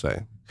will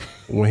say.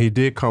 When he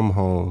did come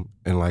home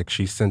and like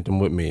she sent him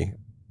with me,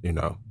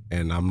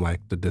 and I'm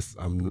like,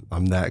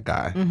 I'm that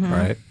guy,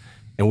 right?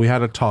 And we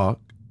had a talk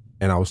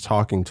and I was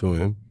talking to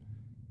him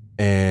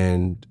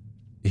And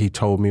he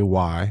told me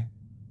why.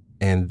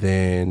 And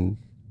then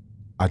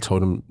I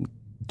told him,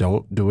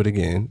 don't do it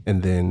again.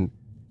 And then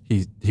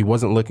he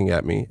wasn't looking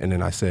at me. And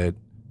then I said,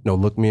 no,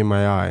 look me in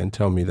my eye and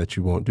tell me that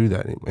you won't do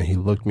that anymore. And he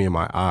looked me in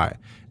my eye.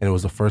 And it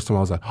was the first time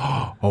I was like,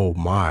 oh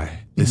my,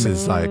 this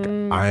is like,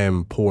 I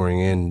am pouring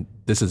in,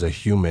 this is a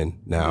human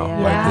now.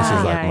 Like, this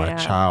is like my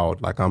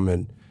child. Like,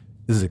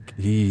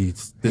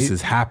 this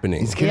is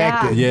happening. He's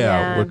connected.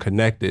 Yeah, we're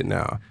connected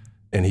now.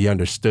 And he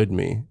understood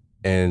me.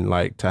 And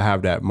like, to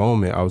have that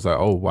moment, I was like,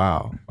 oh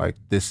wow, like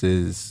this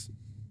is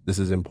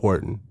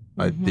important.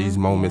 Like these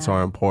moments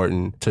are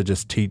important to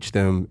just teach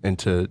them and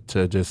to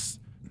just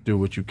do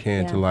what you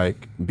can to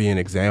like be an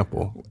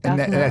example.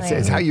 And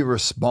it's how you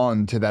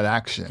respond to that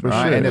action,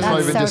 right? Sure. And it's not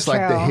That's even so just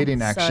like the true.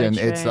 hitting action.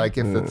 So It's true. like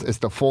if it's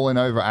the falling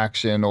over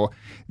action or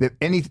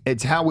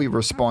it's how we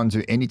respond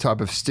to any type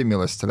of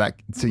stimulus to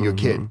your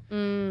kid.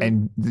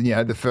 And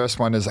the first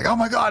one is like, oh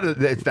my God,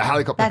 it's the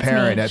helicopter That's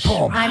parent. me. And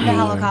boom. I'm the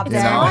helicopter.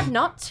 It's hard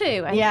not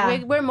to. And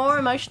Yeah. we're more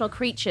emotional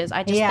creatures.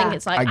 I just think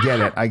it's like, I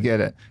get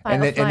it. Fight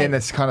And or then flight.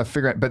 it's kind of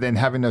figuring, but then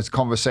having those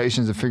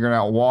conversations and figuring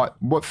out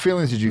what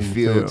feelings did you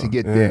feel to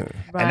get there.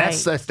 Right. And I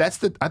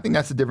think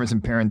that's the difference in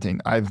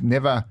parenting. I've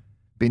never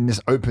been this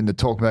open to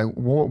talk about,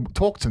 well,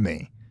 talk to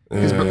me.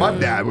 Because my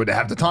dad would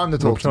have the time to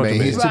talk to me.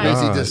 He's too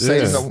busy just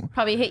saying the,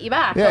 probably hit you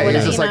back. yeah, or he's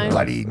whatever, just you like know.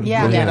 bloody,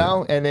 Yeah. you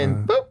know, and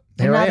then boop,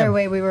 here I Another am.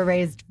 way we were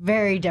raised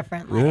very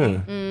differently.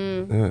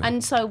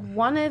 And so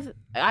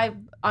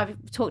I've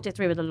talked it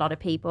through with a lot of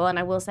people, and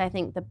I will say I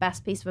think the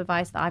best piece of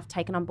advice that I've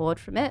taken on board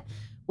from it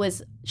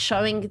was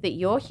showing that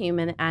you're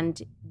human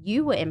and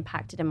you were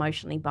impacted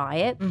emotionally by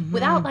it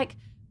without like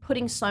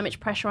putting so much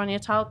pressure on your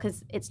child,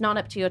 because it's not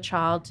up to your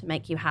child to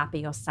make you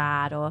happy or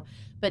sad,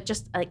 but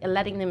just like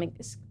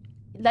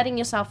letting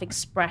yourself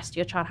express to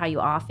your child how you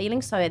are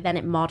feeling, so then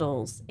it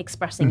models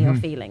expressing your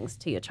feelings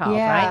to your child,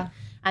 right?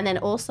 And then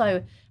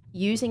also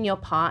using your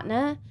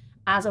partner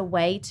as a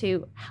way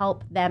to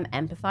help them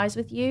empathize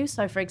with you.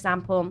 So for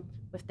example,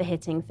 with the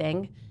hitting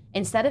thing,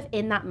 instead of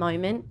in that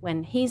moment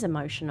when he's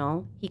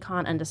emotional, he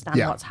can't understand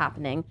what's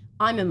happening,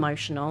 I'm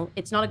emotional,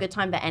 it's not a good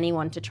time for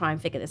anyone to try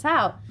and figure this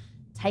out.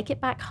 Take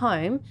it back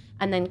home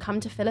and then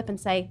come to Philip and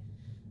say,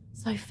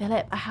 so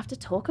Philip, I have to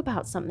talk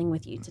about something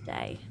with you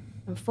today.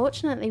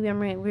 Unfortunately, when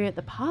we were at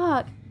the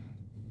park,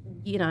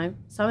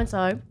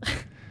 so-and-so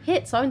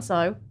hit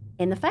so-and-so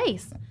in the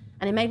face.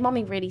 And it made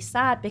mommy really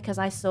sad because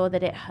I saw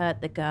that it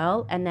hurt the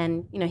girl, and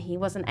then, he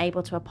wasn't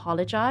able to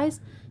apologize.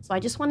 So I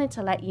just wanted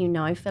to let you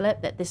know,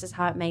 Philip, that this is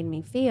how it made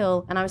me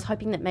feel. And I was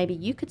hoping that maybe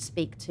you could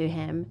speak to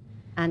him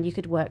and you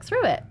could work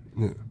through it.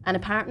 Yeah. And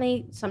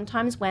apparently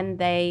sometimes when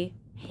they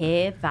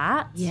hear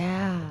that,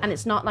 and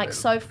it's not like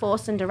so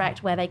forced and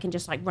direct where they can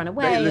just like run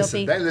away. They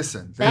listen.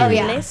 They're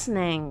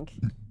listening.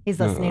 He's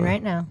listening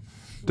right now.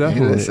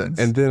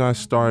 Definitely. And then I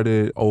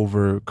started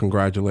over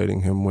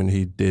congratulating him when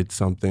he did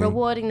something.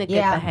 Rewarding the good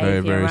behavior, very,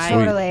 very right? sweet.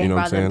 Totally. You know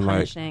what I'm Rather saying? than Like,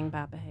 punishing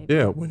bad behavior.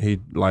 yeah, when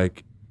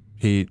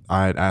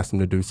I had asked him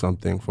to do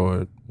something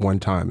for one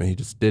time and he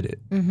just did it.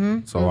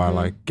 So I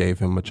like gave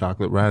him a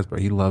chocolate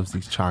raspberry. He loves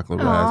these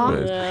chocolate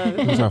raspberries.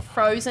 Yeah. He was like,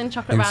 Frozen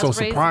chocolate and he was so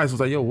raspberries. surprised. He was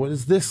like, yo, what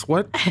is this?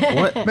 What?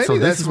 Maybe So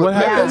that's this is what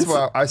happens? That's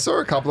why I saw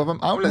a couple of them.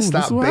 I want to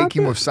start this what baking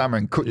happened? with summer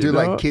and do You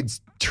like know?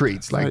 kids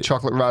treats, like Like-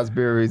 chocolate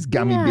raspberries,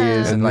 gummy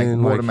beers, and like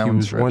then, watermelon he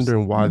was strips.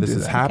 wondering why We'll this do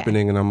is that.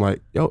 happening, and I'm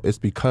like, yo, it's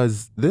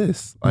because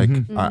this. Like,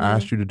 I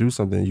asked you to do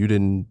something, you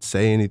didn't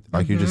say anything.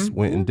 Like, you just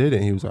went and did it.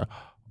 And he was like,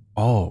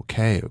 oh,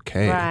 okay,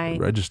 Right.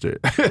 registered.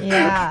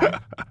 Yeah.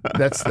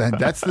 That's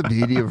the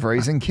beauty of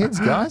raising kids,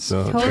 guys.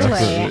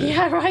 Totally.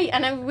 Yeah, right.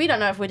 And then we don't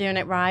know if we're doing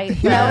it right.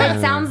 No,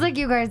 it sounds like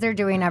you guys are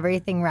doing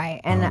everything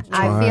right. And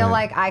I feel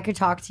like I could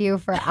talk to you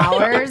for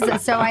hours.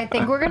 So I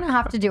think we're going to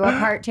have to do a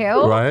part 2.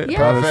 Right?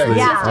 Yeah. Honestly,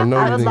 Yeah, I know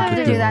I you would think love you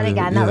to could do that it.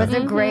 again. Yeah. That was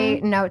a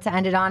great note to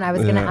end it on. I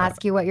was going to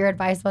ask you what your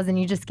advice was, and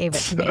you just gave it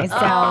to me. So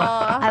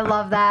I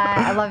love that.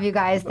 I love you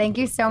guys. Thank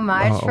you so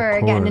much Of for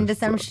getting course. into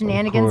some Of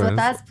shenanigans with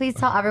course. us. Please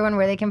tell everyone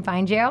where they can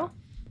find you.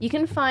 You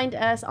can find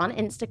us on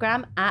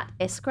Instagram at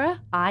Iskra,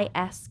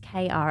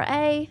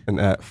 Iskra. And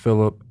at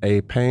Philip A.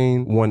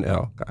 Payne,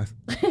 1L, guys.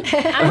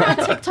 And we're on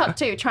TikTok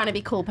too, trying to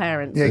be cool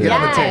parents. Yeah, get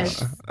on the Yes.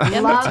 tick. Get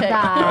on Love the tick.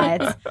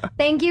 that.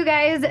 Thank you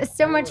guys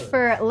so much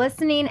for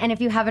listening. And if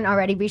you haven't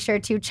already, be sure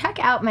to check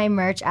out my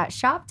merch at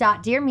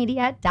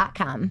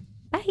shop.dearmedia.com.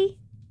 Bye.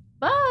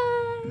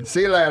 Bye.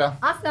 See you later.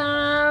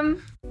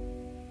 Awesome.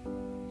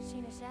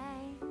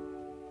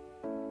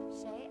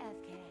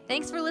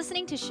 Thanks for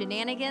listening to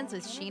Shenanigans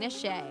with Sheena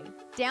Shea.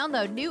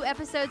 Download new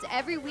episodes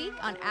every week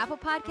on Apple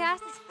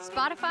Podcasts,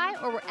 Spotify,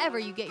 or wherever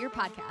you get your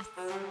podcasts.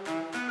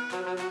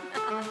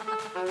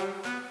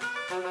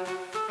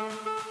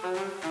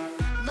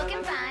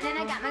 Looking fine and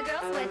I got my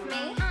girls with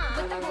me.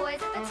 With the boys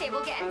at the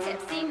table getting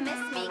tipsy. Miss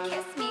me,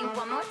 kiss me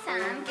one more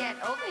time. Get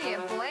over here,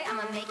 boy,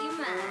 I'ma make you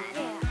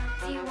mine.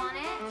 Do you want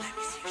it? Let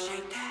me see you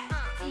shake that.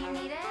 Do you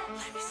need it?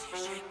 Let me see you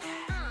shake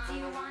that. Do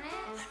you want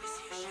it? Let me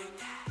see you shake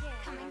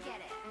that. Come and get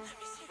it. Let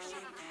me see you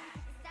shake that.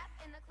 Step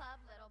in the club,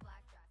 little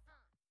black.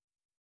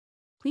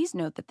 Please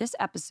note that this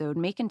episode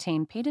may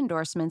contain paid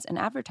endorsements and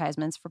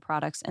advertisements for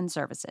products and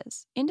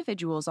services.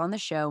 Individuals on the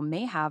show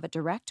may have a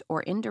direct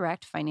or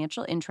indirect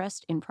financial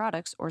interest in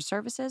products or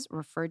services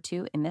referred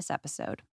to in this episode.